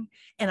listening.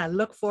 And I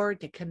look forward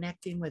to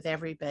connecting with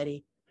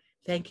everybody.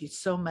 Thank you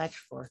so much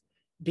for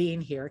being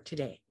here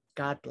today.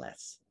 God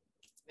bless.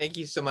 Thank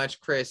you so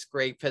much, Kris.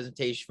 Great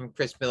presentation from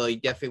Kris Miller.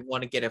 You definitely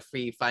want to get a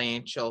free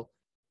financial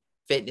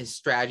fitness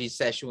strategy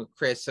session with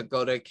Kris. So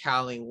go to the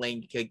Calendly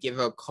link, give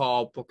her a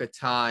call, book a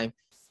time.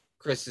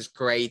 Kris is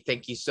great.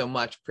 Thank you so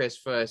much, Kris,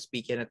 for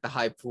speaking at the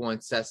High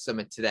Performance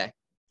Summit today.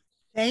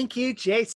 Thank you, Jason.